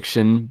same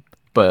addiction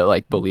but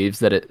like believes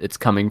that it's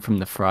coming from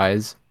the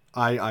fries?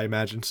 I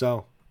imagine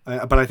so.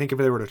 But I think if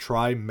they were to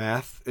try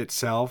meth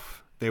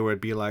itself, they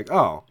would be like,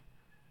 oh,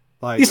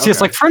 like it's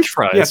just like French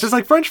fries. Yeah, it's just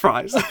like French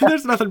fries.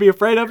 There's nothing to be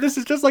afraid of. This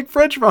is just like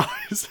French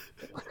fries.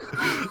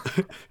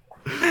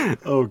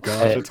 Oh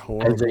gosh, it's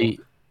horrible. As a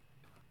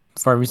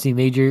pharmacy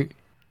major,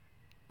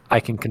 I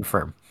can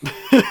confirm.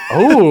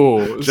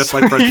 Oh, just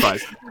like French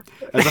fries.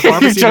 As a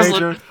pharmacy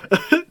major,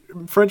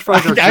 French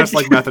fries are just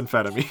like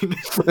methamphetamine.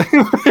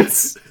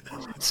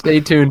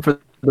 Stay tuned for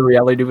the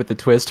Reality with the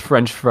Twist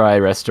French fry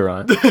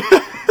restaurant.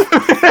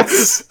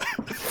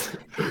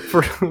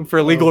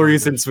 For legal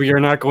reasons, we are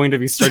not going to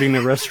be starting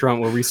a restaurant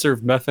where we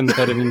serve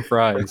methamphetamine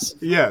fries.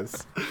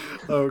 Yes.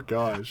 Oh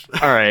gosh.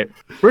 All right,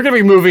 we're gonna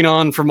be moving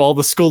on from all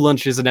the school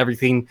lunches and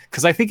everything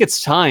because I think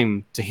it's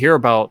time to hear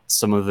about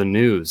some of the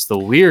news, the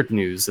weird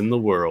news in the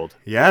world.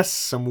 Yes,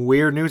 some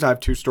weird news. I have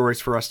 2 stories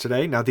for us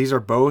today. Now these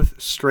are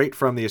both straight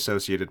from the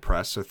Associated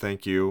Press, so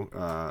thank you,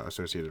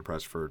 Associated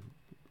Press, for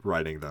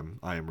writing them.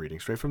 I am reading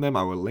straight from them.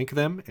 I will link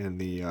them in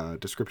the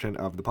description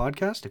of the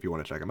podcast if you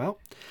want to check them out.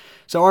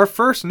 So our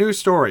first news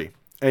story: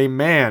 a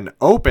man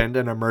opened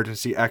an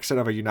emergency exit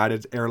of a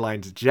United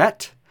Airlines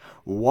jet,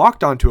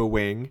 walked onto a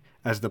wing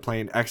as the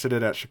plane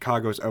exited at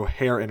Chicago's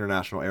O'Hare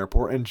International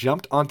Airport, and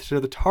jumped onto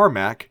the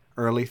tarmac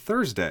early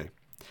Thursday,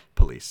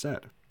 police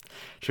said.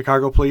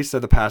 Chicago police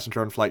said the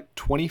passenger on flight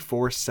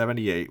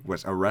 2478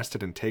 was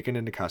arrested and taken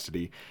into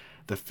custody.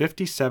 The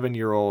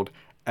 57-year-old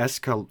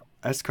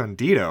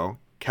Escondido,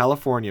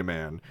 California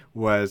man,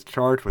 was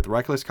charged with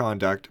reckless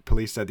conduct.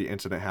 Police said the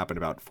incident happened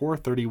about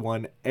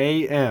 4:31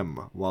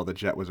 a.m. while the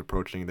jet was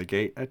approaching the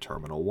gate at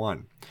Terminal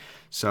 1.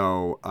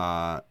 So,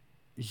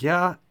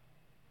 yeah.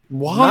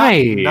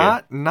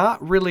 Why?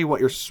 Not really what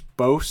you're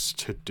supposed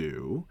to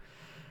do.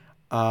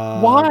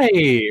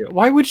 Why?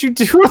 Why would you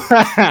do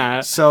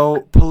that?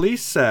 So,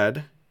 police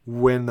said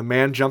When the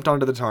man jumped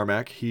onto the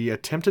tarmac, he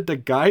attempted to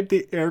guide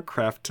the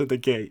aircraft to the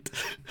gate.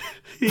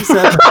 He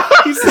said,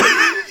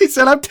 he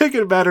said, I'm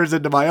taking matters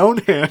into my own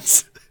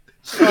hands.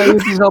 Oh, you're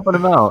just helping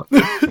him out.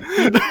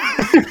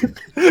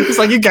 It's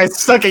like, you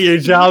guys suck at your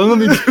job. Let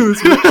me do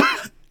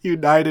this.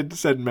 United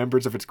said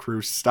members of its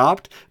crew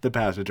stopped the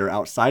passenger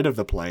outside of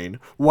the plane.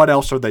 What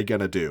else are they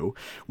going to do?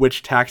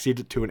 Which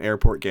taxied to an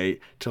airport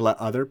gate to let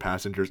other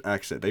passengers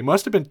exit. They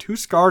must have been too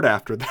scarred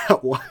after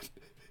that one.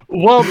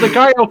 Well, the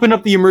guy opened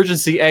up the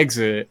emergency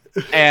exit,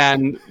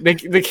 and they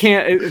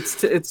can't.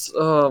 It's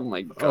oh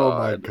my god. Oh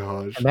my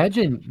gosh.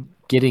 Imagine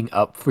getting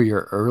up for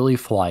your early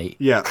flight.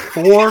 Yeah,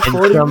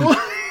 4:41.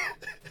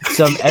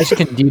 Some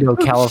Escondido,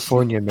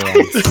 California man.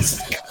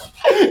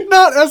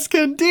 Not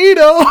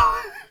Escondido.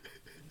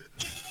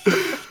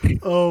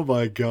 Oh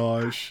my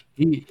gosh.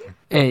 This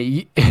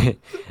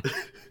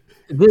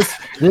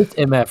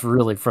MF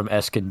really from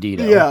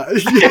Escondido. Yeah.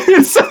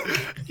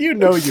 You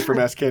know you from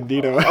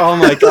Escondido. Oh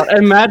my god!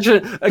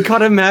 I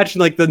can't imagine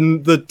like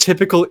the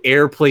typical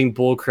airplane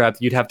bullcrap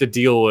you'd have to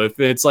deal with.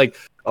 It's like,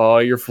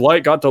 your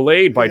flight got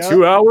delayed by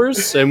 2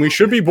 hours, and we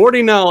should be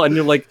boarding now. And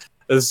you're like,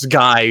 this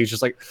guy who's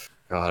just like,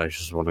 God, I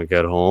just want to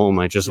get home.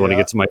 I just want to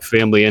get to my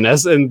family. And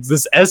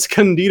this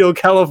Escondido,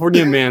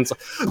 California man's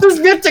like, this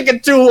get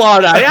ticket too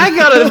long. I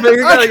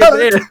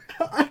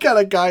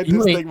gotta guide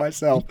this thing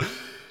myself.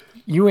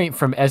 You ain't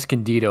from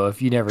Escondido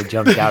if you never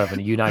jumped out of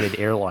a United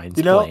Airlines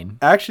plane.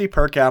 Actually,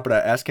 per capita,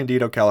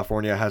 Escondido,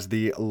 California has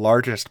the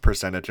largest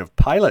percentage of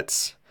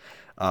pilots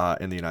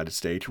in the United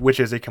States, which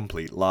is a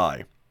complete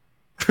lie.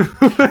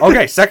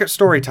 Okay, second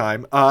story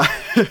time.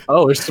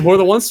 There's more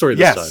than one story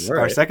this time. Yes, All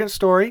our right. second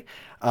story,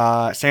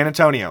 San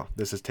Antonio.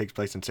 This takes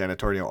place in San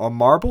Antonio. A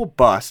marble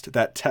bust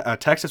that a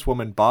Texas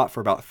woman bought for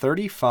about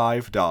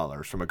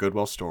 $35 from a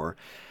Goodwill store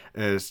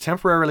is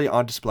temporarily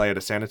on display at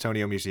a San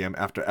Antonio museum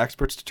after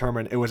experts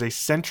determined it was a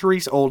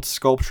centuries-old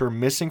sculpture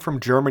missing from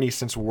Germany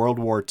since World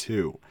War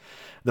II.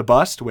 The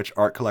bust, which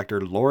art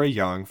collector Laura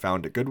Young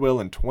found at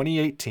Goodwill in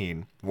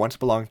 2018, once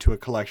belonged to a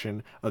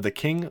collection of the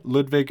King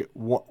Ludwig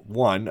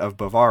I of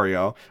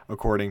Bavaria,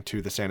 according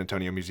to the San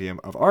Antonio Museum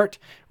of Art,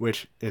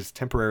 which is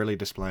temporarily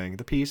displaying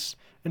the piece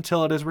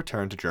until it is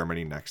returned to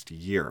Germany next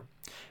year.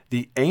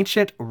 The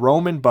ancient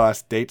Roman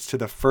bust dates to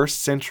the 1st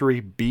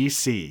century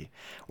BC,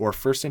 or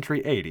 1st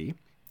century AD,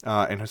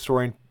 and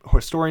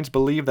historians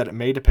believe that it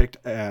may depict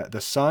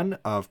the son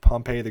of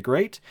Pompey the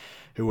Great,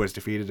 who was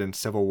defeated in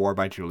civil war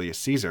by Julius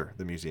Caesar,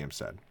 the museum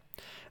said.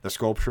 The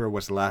sculpture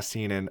was last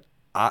seen in,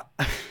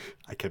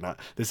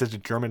 this is a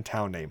German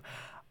town name,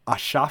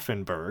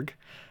 Aschaffenburg,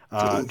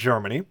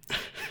 Germany.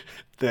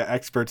 The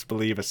experts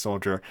believe a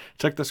soldier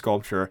took the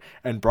sculpture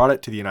and brought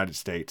it to the United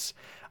States.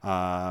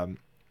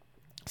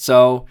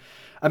 So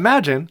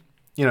imagine,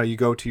 you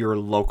go to your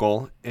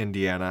local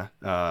Indiana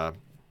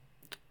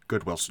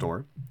Goodwill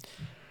store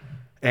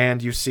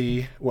and you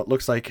see what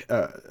looks like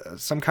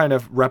some kind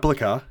of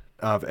replica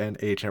of an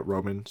ancient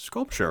Roman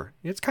sculpture.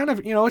 It's kind of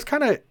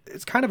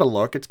a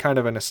look. It's kind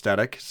of an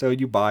aesthetic. So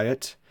you buy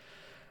it.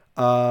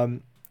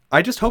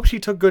 I just hope she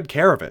took good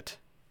care of it.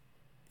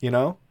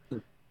 Yeah.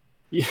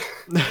 or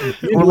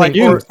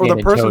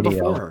the person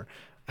before her.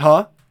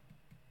 Huh?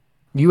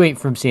 You ain't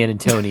from San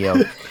Antonio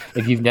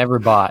if you've never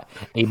bought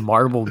a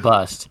marble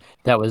bust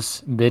that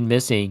was been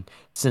missing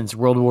since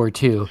World War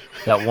II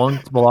that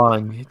once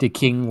belonged to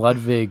King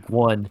Ludwig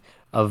I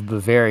of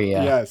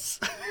Bavaria.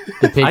 Yes.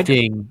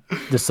 Depicting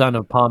the son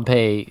of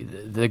Pompey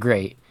the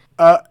Great.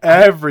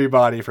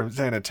 Everybody from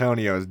San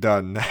Antonio has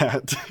done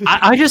that.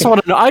 I just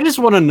want to know. I just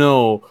want to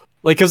know,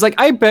 because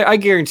I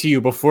guarantee you,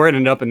 before it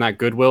ended up in that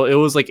Goodwill, it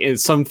was like in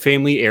some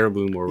family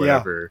heirloom or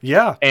whatever.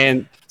 Yeah.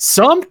 And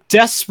some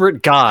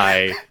desperate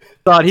guy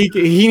thought he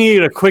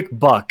needed a quick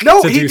buck.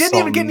 No, to he do didn't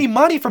even get any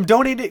money from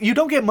donating. You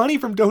don't get money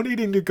from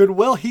donating to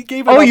Goodwill. He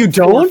gave it Oh, up you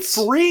don't?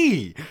 for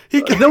free.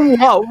 Then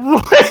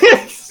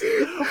what?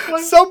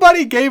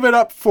 Somebody gave it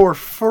up for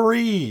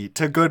free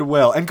to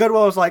Goodwill. And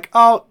Goodwill was like,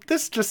 oh,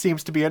 this just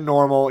seems to be a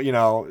normal,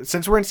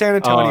 since we're in San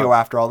Antonio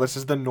after all, this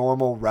is the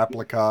normal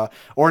replica.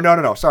 Or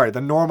no, sorry, the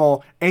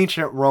normal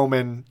ancient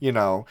Roman,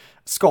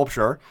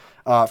 sculpture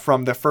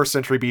from the 1st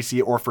century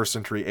BC or 1st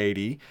century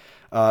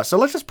AD. So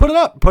let's just put it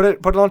up. Put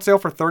it on sale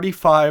for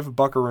 35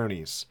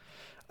 buckaroonies.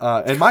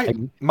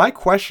 And my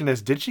question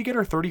is, did she get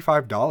her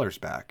 $35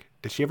 back?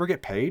 Did she ever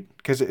get paid?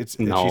 Because she's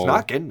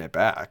not getting it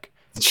back.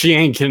 She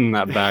ain't getting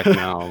that back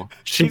now.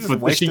 she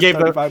gave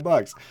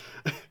 $35.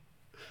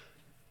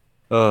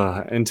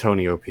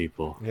 Antonio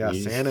people. Yeah,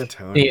 Jeez. San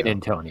Antonio. San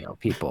Antonio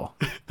people.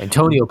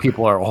 Antonio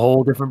people are a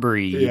whole different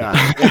breed. Yeah.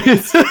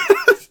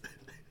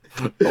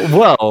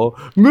 Well,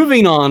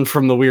 moving on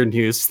from the weird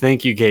news.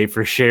 Thank you, Gabe,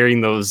 for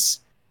sharing those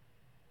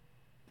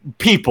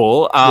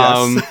people.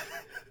 Yes.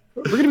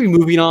 We're going to be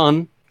moving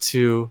on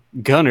to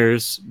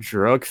Gunner's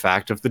drug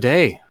fact of the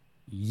day.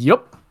 Yep.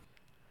 What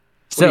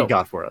So, do you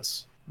got for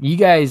us? You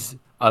guys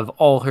have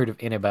all heard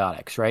of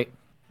antibiotics, right?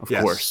 Of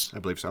Yes, course. I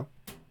believe so.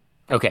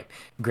 Okay,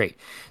 great.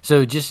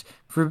 So just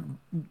for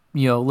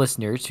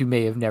listeners who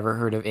may have never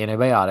heard of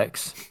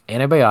antibiotics,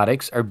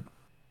 antibiotics are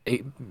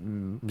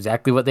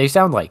exactly what they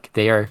sound like.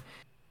 They are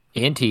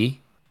antibiotic.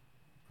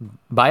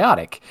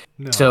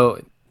 No.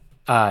 So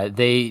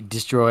they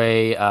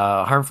destroy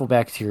harmful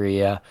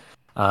bacteria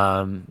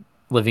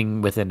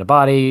living within the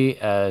body,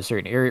 a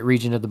certain area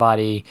region of the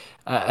body,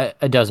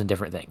 a dozen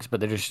different things. But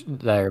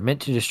they're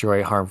meant to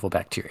destroy harmful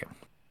bacteria.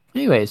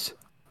 Anyways,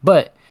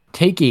 but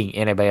taking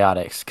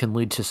antibiotics can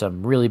lead to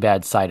some really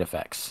bad side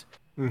effects.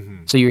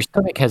 Mm-hmm. So your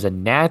stomach has a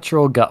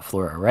natural gut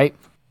flora, right?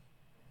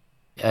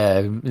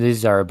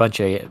 These are a bunch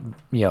of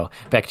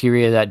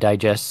bacteria that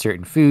digest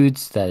certain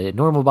foods that a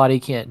normal body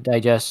can't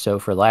digest. So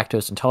for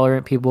lactose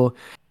intolerant people,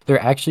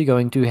 they're actually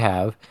going to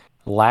have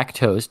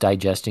lactose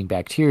digesting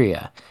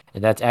bacteria,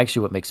 and that's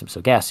actually what makes them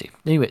so gassy.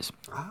 Anyways,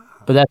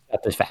 but that's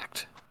not the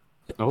fact.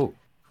 Oh,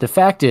 The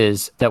fact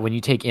is that when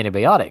you take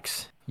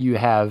antibiotics, you're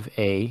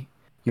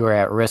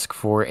at risk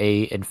for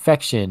a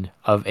infection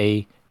of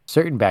a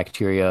certain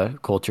bacteria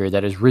culture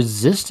that is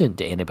resistant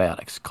to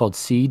antibiotics called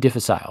C.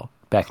 difficile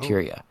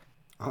bacteria.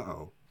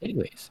 Uh-oh.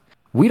 Anyways,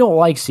 we don't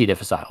like C.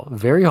 difficile.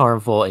 Very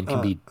harmful and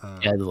can be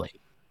deadly.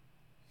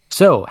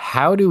 So,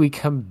 how do we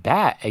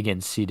combat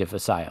against C.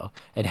 difficile,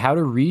 and how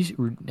do we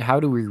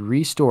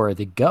restore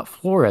the gut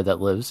flora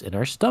that lives in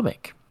our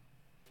stomach?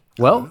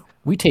 Well,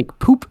 we take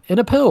poop in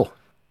a pill.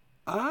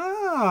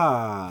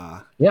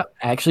 Ah. Yep.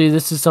 Actually,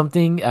 this is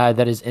something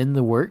that is in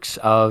the works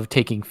of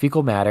taking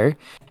fecal matter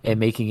and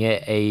making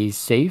it a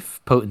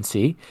safe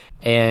potency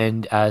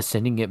and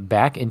sending it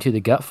back into the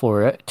gut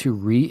flora to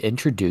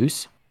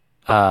reintroduce,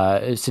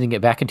 sending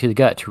it back into the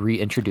gut to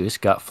reintroduce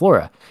gut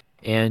flora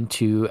and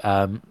to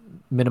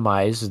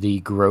minimize the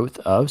growth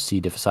of C.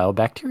 difficile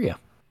bacteria.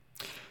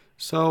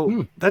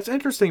 So that's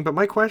interesting, but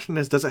my question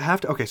is, does it have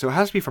to? Okay, so it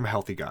has to be from a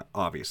healthy gut,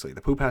 obviously.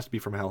 The poop has to be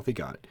from a healthy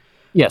gut.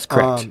 Yes,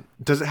 correct.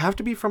 Does it have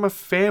to be from a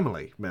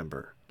family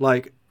member?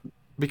 Like,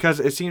 because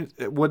it seems,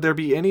 would there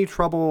be any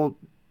trouble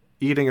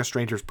eating a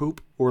stranger's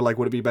poop? Or, like,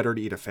 would it be better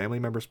to eat a family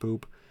member's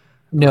poop?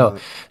 No.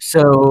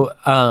 So,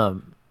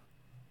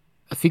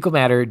 fecal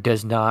matter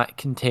does not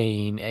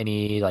contain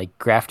any like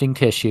grafting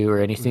tissue or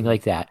anything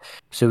like that.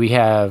 So we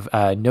have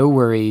no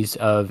worries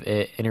of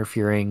it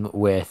interfering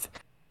with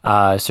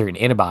certain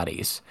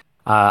antibodies.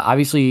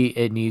 Obviously,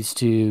 it needs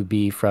to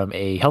be from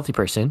a healthy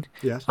person,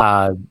 Yes.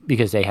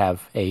 because they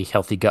have a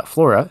healthy gut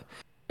flora,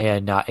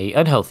 and not a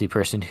unhealthy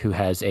person who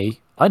has a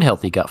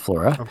unhealthy gut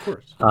flora. Of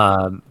course.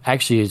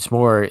 Actually, it's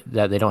more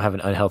that they don't have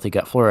an unhealthy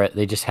gut flora;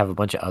 they just have a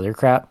bunch of other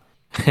crap,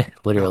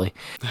 literally.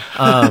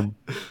 And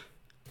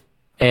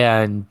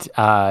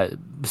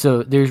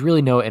so there's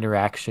really no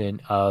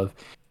interaction of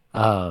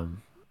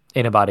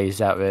antibodies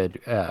that would.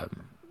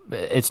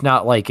 It's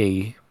not like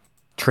a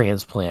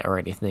transplant or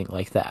anything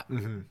like that.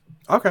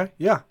 Okay,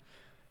 yeah.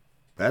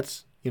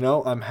 That's,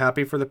 I'm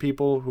happy for the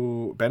people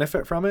who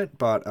benefit from it,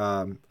 but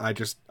I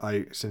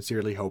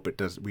sincerely hope it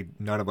does.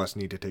 None of us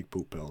need to take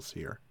poop pills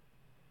here.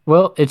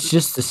 Well, it's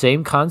just the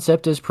same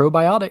concept as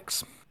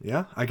probiotics.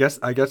 Yeah, I guess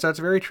that's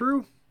very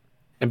true.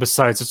 and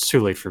besides, it's too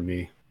late for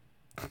me.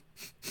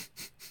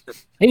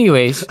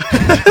 Anyways,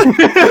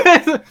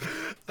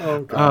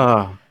 Oh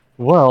God.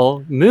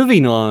 Well,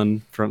 moving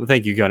on from...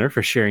 Thank you, Gunnar,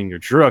 for sharing your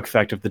drug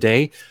fact of the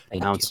day.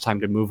 Thank Now you. it's time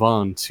to move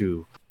on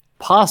to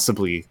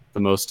possibly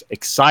the most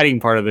exciting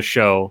part of the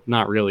show.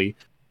 Not really.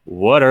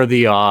 What are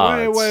the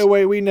odds?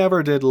 Wait. We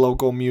never did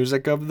local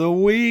music of the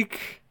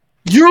week.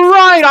 You're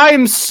right! I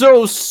am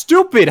so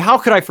stupid! How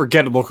could I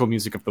forget local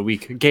music of the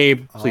week?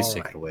 Gabe, please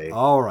take it away.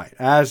 All right.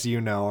 As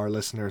you know, our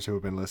listeners who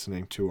have been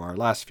listening to our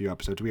last few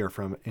episodes, we are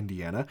from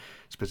Indiana,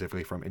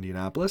 specifically from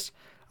Indianapolis.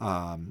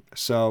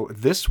 So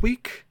this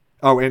week...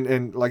 Oh,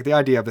 and like the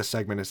idea of this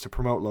segment is to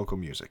promote local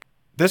music.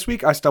 This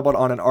week, I stumbled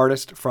on an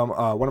artist from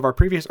one of our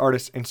previous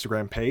artists'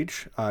 Instagram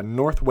page.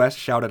 Northwest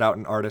shouted out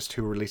an artist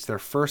who released their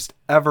first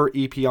ever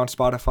EP on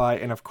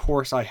Spotify, and of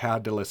course, I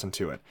had to listen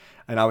to it.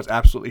 And I was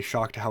absolutely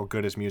shocked at how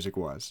good his music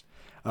was.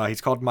 He's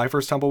called My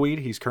First Tumbleweed.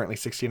 He's currently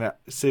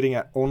sitting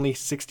at only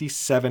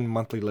 67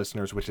 monthly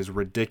listeners, which is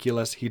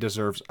ridiculous. He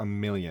deserves 1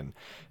 million.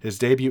 His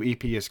debut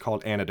EP is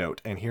called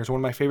Antidote, and here's one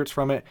of my favorites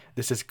from it.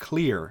 This is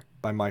Clear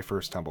by My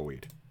First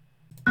Tumbleweed.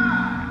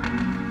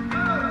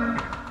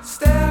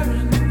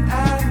 Staring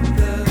at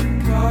the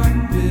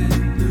carpet,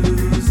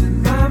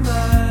 losing my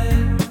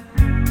mind.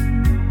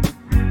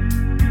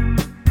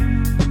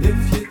 If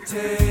you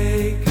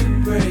take a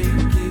break,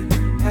 it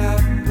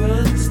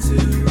happens to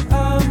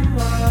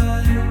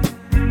unwind.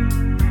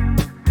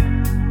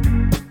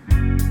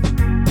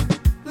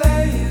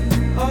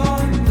 Laying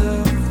on the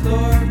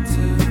floor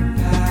to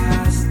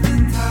pass the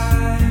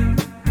time.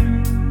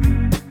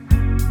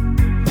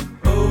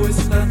 Oh,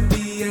 it's not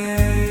the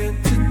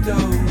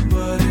antidote,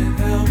 but it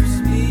helps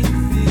me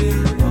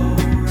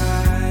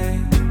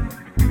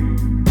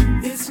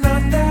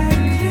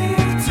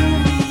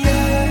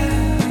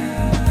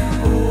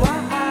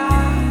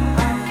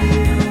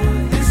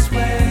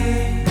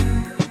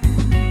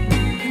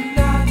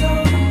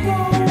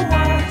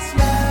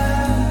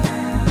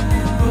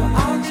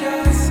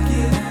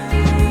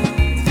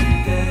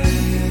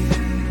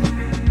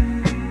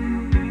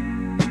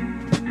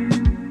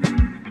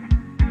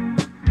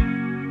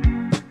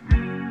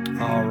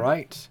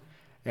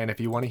And if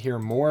you want to hear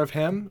more of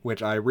him,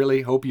 which I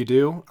really hope you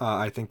do,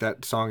 I think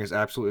that song is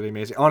absolutely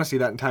amazing. Honestly,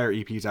 that entire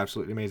EP is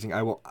absolutely amazing.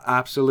 I will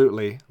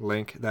absolutely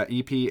link that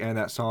EP and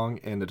that song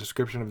in the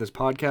description of this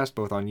podcast,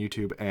 both on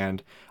YouTube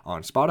and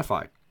on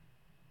Spotify.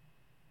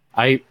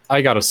 I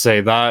gotta say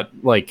that,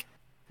 like,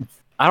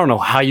 I don't know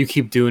how you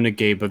keep doing it,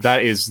 Gabe, but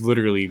that is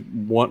literally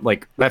one,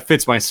 like, that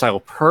fits my style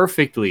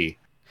perfectly.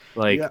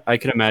 Like, Yeah. I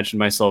can imagine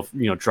myself,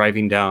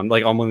 driving down,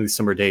 like, on one of these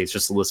summer days,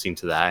 just listening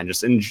to that and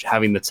just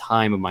having the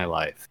time of my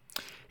life.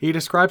 He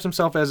describes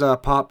himself as a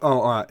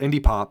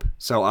indie pop.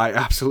 So I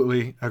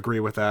absolutely agree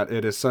with that.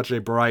 It is such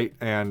a bright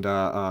and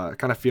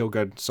kind of feel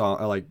good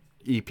song, like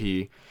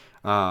EP.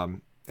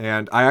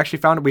 And I actually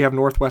found we have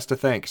Northwest to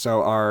thank.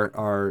 So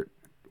our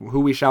who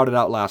we shouted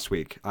out last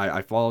week,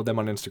 I followed them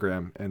on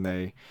Instagram, and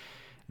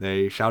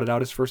they shouted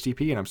out his first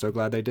EP, and I'm so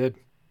glad they did.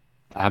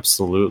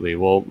 Absolutely.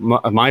 Well,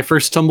 my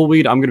first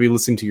Tumbleweed, I'm going to be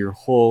listening to your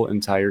whole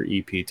entire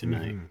EP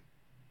tonight. Mhm.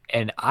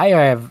 And I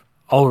have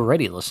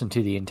already listened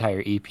to the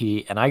entire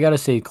EP, and I gotta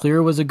say,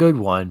 Clear was a good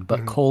one,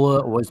 but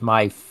Cola was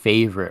my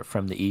favorite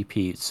from the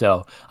EP.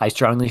 So I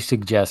strongly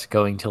suggest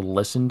going to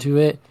listen to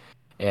it.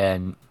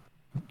 And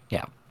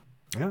yeah,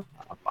 Yeah.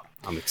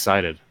 I'm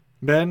excited.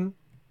 Ben,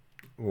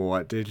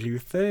 what did you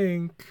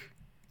think?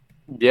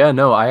 Yeah,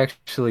 no, I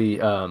actually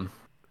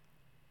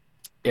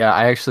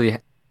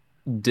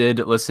did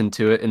listen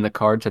to it in the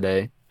car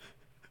today,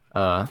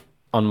 on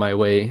my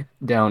way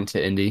down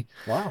to Indy.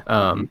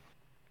 Wow.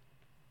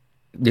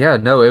 Yeah,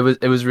 no,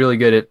 it was really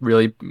good. It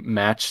really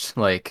matched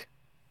like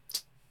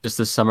just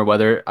the summer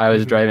weather. I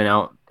was driving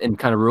out in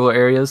kind of rural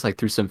areas, like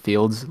through some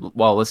fields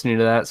while listening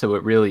to that, so I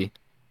don't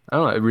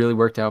know, it really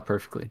worked out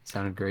perfectly. It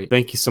sounded great.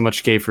 Thank you so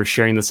much, Gabe, for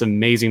sharing this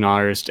amazing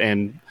artist,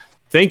 and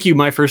thank you,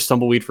 My First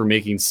Tumbleweed, for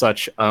making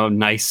such a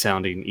nice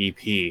sounding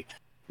EP.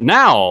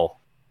 Now,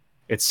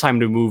 it's time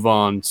to move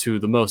on to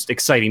the most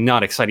exciting,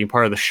 not exciting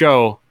part of the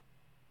show.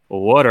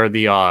 What are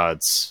the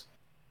odds?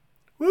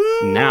 Woo!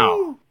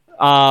 Now,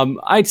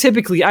 I've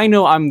typically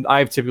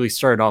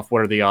started off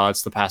what are the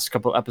odds the past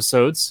couple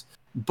episodes,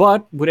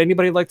 but would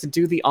anybody like to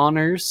do the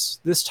honors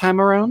this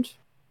time around?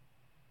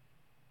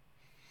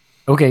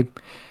 okay,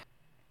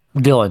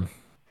 Dylan,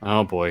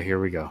 Oh boy,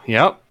 here we go.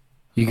 Yep,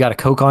 you got a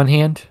Coke on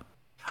hand?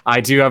 I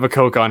do have a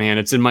Coke on hand.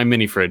 It's in my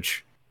mini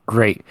fridge.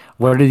 Great.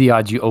 What are the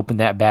odds you open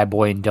that bad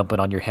boy and dump it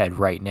on your head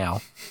right now?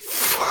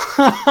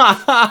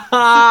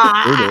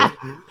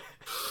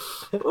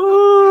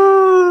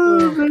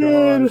 Oh,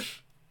 man.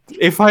 Gosh.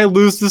 If I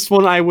lose this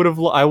one, I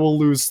will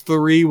lose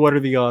 3. What are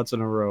the odds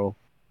in a row?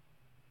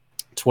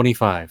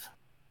 25.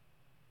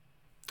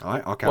 All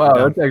right, I'll count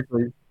Wow, it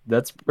down.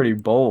 that's pretty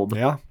bold.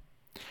 Yeah.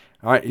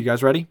 All right, you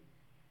guys ready?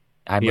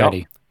 I'm Yep.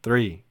 ready.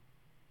 3,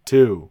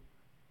 2,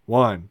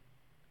 1.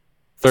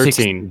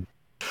 13.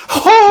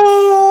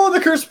 Oh, the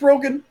curse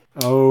broken.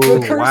 Oh,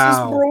 The curse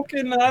wow. is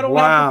broken. I don't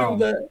have Wow. to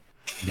do that.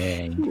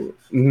 Dang.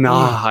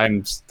 Nah,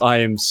 I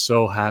am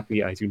so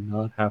happy I do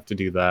not have to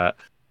do that.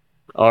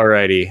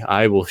 Alrighty,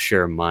 I will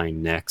share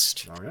mine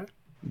next. All right.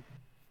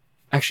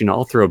 Actually, no,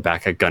 I'll throw it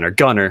back at Gunner.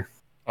 Gunner,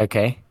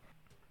 Okay.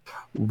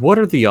 what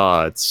are the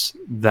odds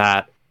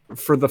that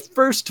for the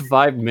first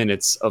 5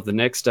 minutes of the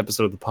next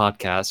episode of the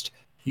podcast,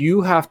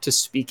 you have to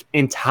speak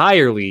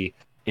entirely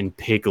in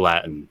Pig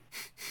Latin?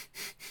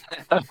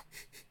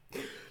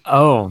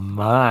 Oh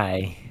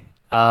my.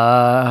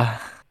 I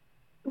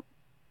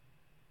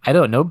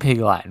don't know Pig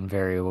Latin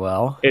very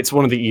well. It's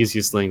one of the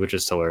easiest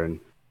languages to learn.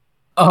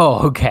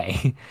 Oh,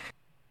 okay.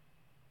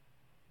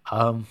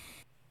 I'll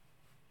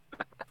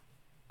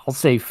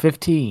say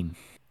 15.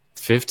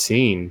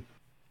 15.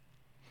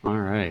 All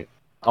right.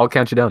 I'll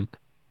count you down.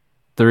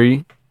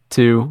 3,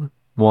 2,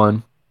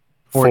 1.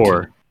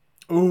 4.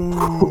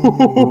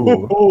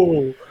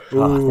 Ooh.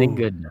 Oh, thank Ooh.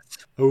 goodness.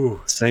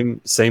 Ooh. Same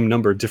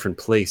number, different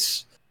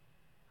place.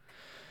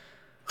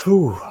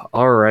 Whew.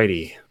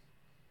 Alrighty.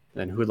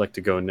 Then who would like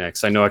to go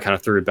next? I know I kind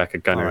of threw it back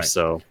at Gunner, Alright.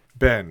 so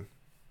Ben,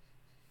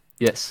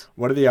 Yes.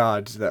 what are the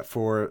odds that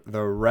for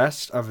the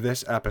rest of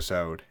this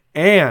episode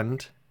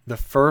and the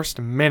first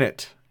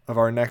minute of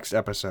our next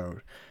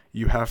episode,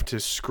 you have to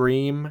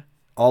scream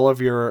all of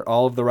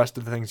the rest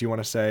of the things you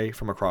want to say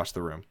from across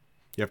the room?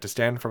 You have to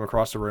stand from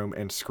across the room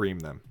and scream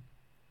them.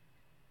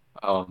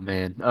 Oh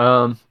man.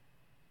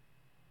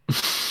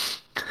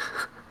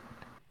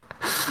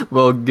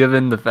 Well,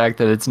 given the fact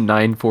that it's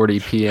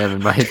 9:40 p.m.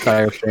 and my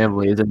entire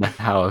family is in the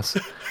house,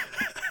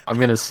 I'm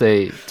gonna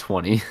say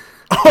 20.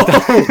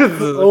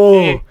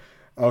 Oh.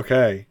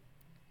 Okay.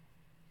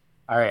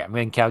 All right, I'm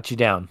going to count you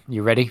down.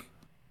 You ready?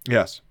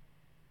 Yes.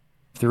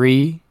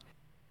 3,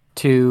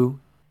 2,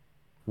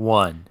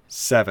 1.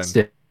 7.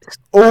 6.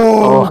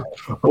 Oh.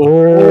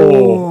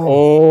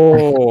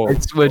 Oh, I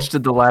switched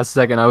at the last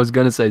second. I was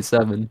gonna say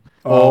 7.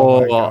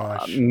 Oh my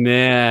gosh.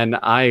 man,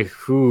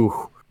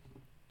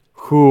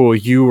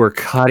 you were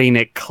cutting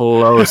it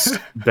close,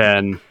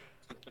 Ben.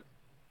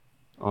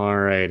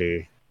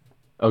 Alrighty.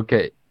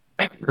 Okay.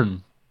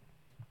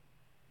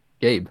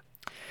 Gabe,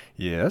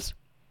 Yes.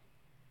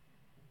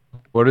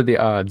 what are the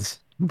odds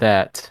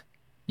that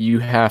you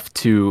have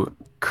to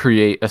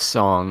create a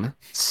song,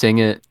 sing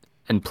it,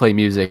 and play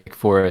music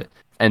for it,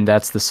 and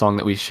that's the song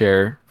that we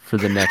share for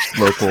the next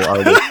local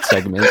artist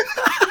segment.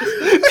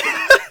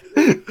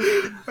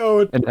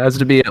 Oh, It has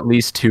to be at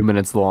least 2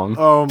 minutes long.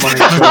 oh my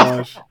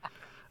gosh.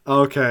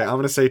 Okay, I'm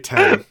gonna say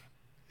 10.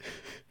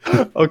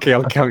 Okay,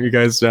 I'll count you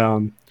guys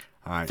down.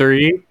 All right,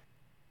 3,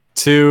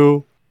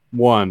 2,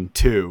 1.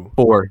 2.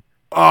 4.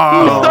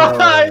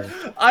 Oh,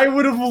 I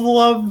would have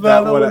loved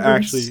That that. would've would've been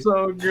actually-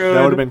 so good.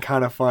 that would have been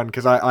kind of fun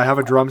because I have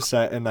a drum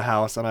set in the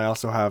house and I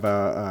also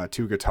have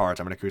 2 guitars.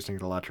 I'm an acoustic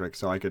and electric,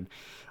 so I could.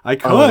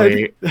 Oh,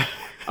 wait.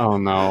 Oh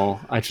no!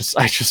 I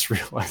just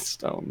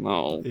realized. Oh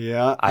no!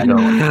 Yeah. I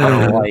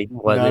don't like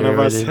what None of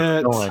it us is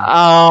hit. going.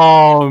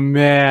 Oh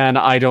man,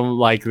 I don't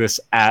like this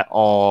at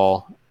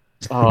all.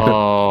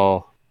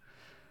 Oh.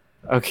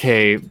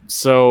 Okay,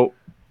 so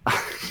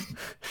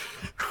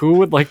who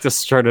would like to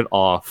start it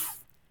off?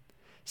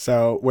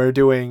 So we're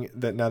doing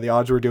that now. The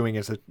odds we're doing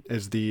is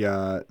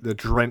the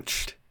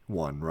drenched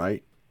one,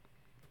 right?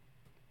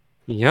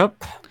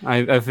 Yep,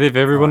 I think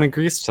everyone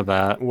agrees to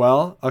that.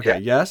 Well, okay,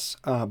 yes,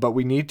 but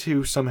we need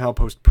to somehow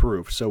post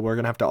proof, so we're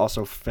gonna have to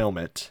also film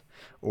it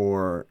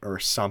or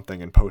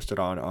something and post it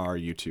on our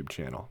YouTube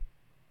channel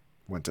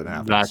once it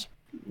happens.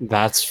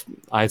 That's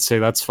I'd say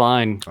that's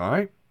fine. All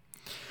right.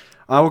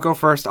 I will go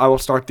first. I will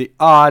start the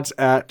odds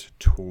at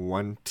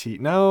 30.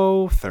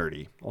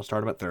 I'll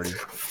start them at 30.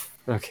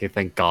 Okay,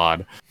 thank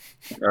God.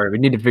 All right, we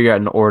need to figure out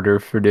an order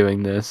for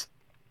doing this.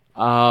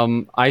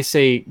 I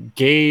say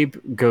Gabe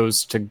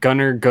goes to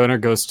Gunner, Gunner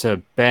goes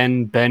to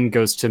Ben, Ben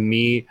goes to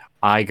me,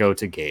 I go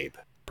to Gabe.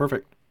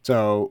 Perfect.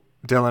 So,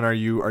 Dylan, are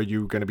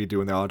you going to be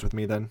doing the odds with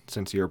me then,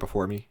 since you're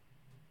before me?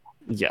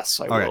 Yes,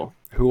 I Okay. will.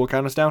 Who will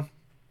count us down?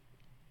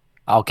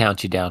 I'll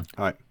count you down.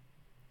 All right.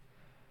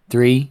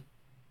 3,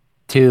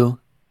 2,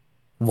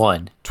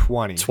 1.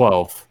 20.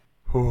 12.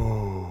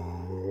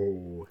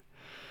 Oh.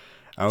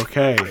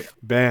 Okay,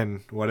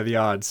 Ben, what are the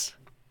odds?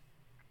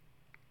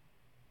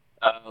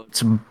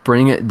 Let's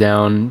bring it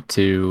down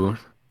to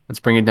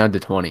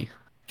 20.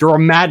 You're a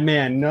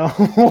madman. No.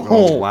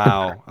 Oh,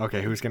 wow.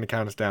 Okay, who's going to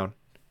count us down?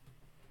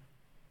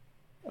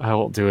 I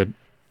will do it.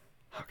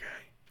 Okay.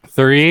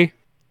 3,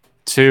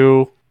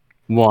 2,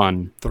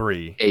 1.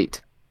 3.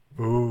 8.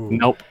 Ooh.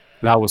 Nope.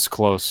 That was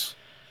close.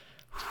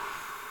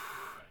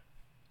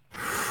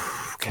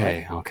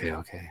 Okay. I'm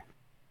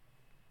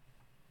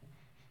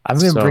going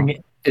to So- bring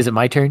it. Is it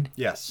my turn?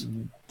 Yes.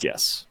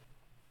 Yes.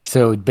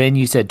 So, Ben,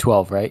 you said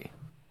 12, right?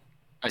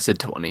 I said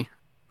 20.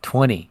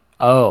 20.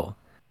 Oh.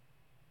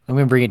 I'm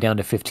going to bring it down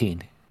to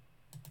 15.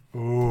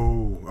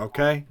 Ooh,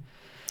 okay.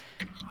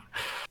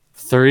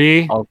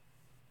 3. I'll-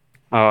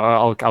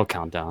 I'll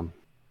count down.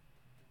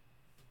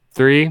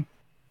 3,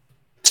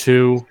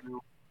 2,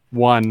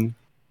 1.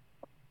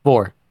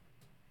 4.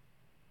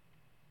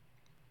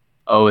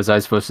 Oh, was I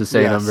supposed to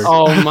say a Yes. number?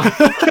 Oh my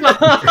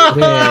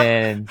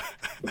Ben.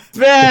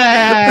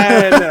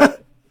 Ben!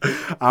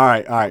 All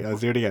right. Let's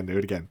do it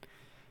again.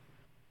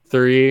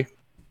 3,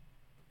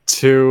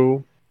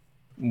 2,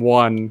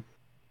 1.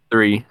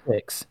 3.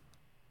 6.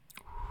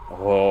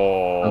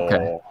 Oh.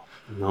 Okay.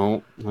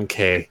 No.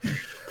 Okay.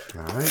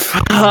 All right.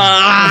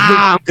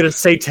 I'm gonna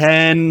say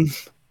 10.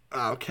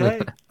 Okay.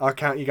 I'll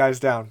count you guys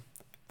down.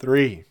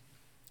 3,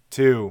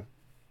 2,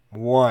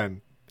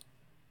 1.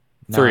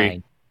 3.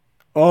 9.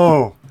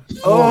 Oh.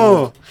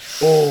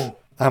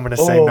 I'm gonna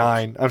say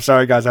 9. I'm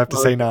sorry, guys. I have to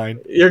say 9.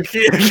 You're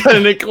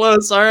getting it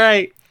close. All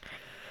right.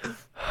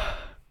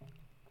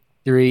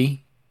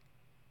 3,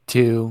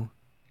 2,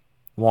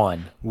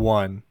 1.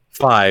 1.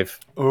 5.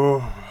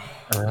 Oh.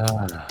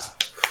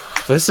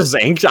 This is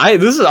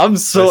anxious. I'm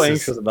so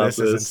anxious about this.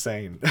 Is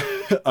insane.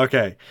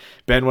 Okay,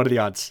 Ben. What are the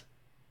odds?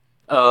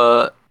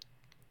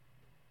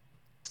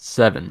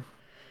 7.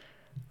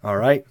 All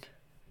right.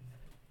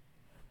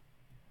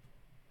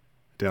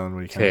 Dylan, what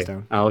do you count us Okay.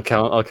 down? I'll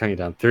count you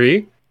down.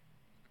 3,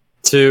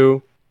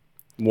 2,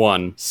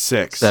 1.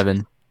 6.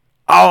 7.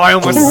 Oh, I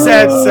almost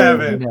said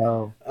 7.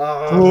 No.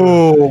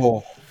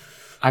 Oh.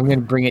 I'm going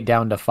to bring it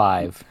down to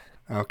 5.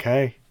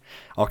 Okay.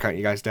 I'll count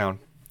you guys down.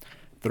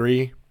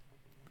 3,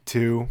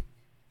 2,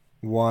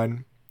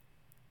 1.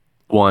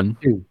 1.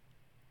 2.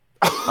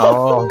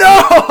 Oh.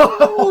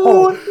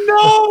 No!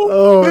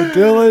 Oh,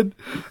 Dylan.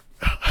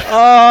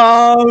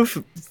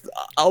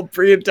 I'll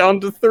bring it down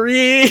to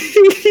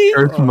 3.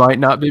 Earth might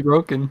not be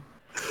broken.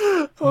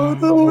 Oh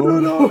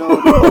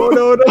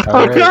no!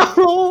 All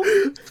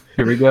right.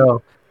 Here we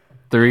go.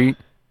 3,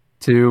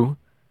 2,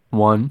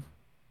 1.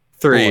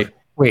 3.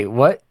 Wait,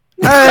 what?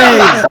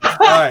 Hey!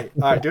 All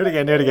right. Do it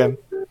again.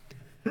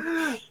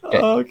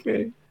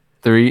 Okay.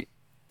 3,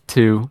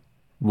 2,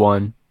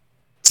 1.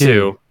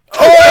 2.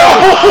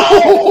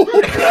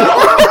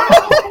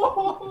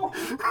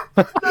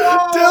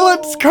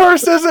 Dylan's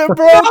curse isn't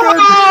broken.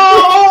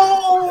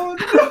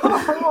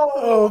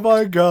 Oh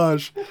my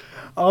gosh.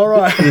 All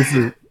right.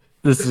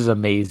 This is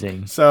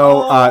amazing.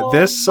 So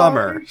this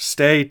summer,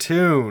 stay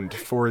tuned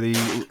for the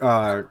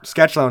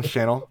Sketch Lounge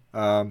channel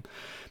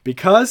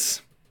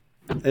because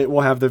it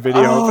will have the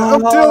video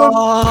of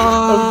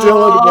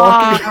Dylan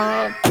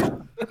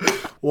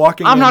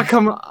walking. I'm in. not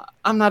coming.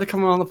 I'm not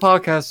coming on the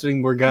podcast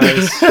anymore,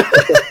 guys.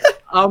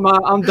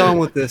 I'm done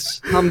with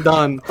this. I'm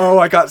done. Oh,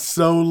 I got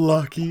so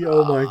lucky.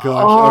 Oh my gosh.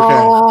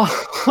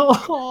 Okay.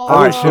 Oh.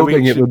 All right, should we-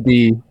 hoping it would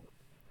be.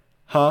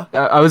 Huh?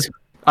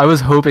 I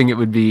was hoping it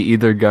would be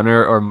either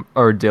Gunnar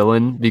or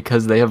Dylan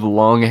because they have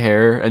long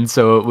hair, and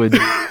so it would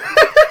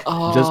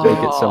just make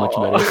it so much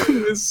better.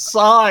 This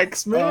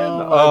sucks, man.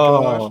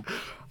 Oh my gosh.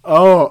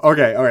 Oh,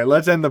 okay. All right.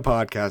 Let's end the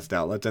podcast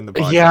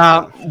out. Yeah,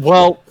 out.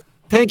 well,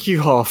 thank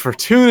you all for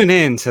tuning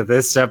in to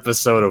this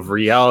episode of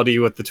Reality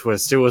with the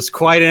Twist. It was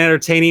quite an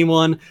entertaining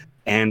one,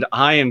 and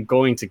I am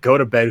going to go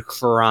to bed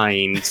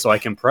crying so I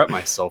can prep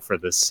myself for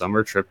this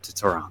summer trip to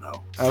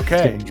Toronto.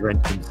 Okay.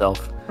 Drenched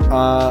himself.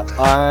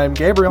 I'm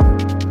Gabriel.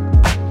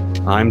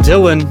 I'm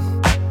Dylan,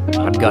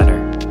 I'm Gunner.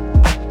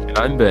 And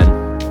I'm Ben.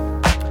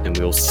 and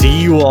we'll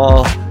see you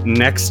all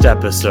next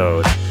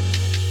episode.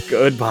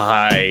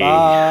 Goodbye.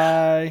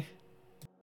 Bye.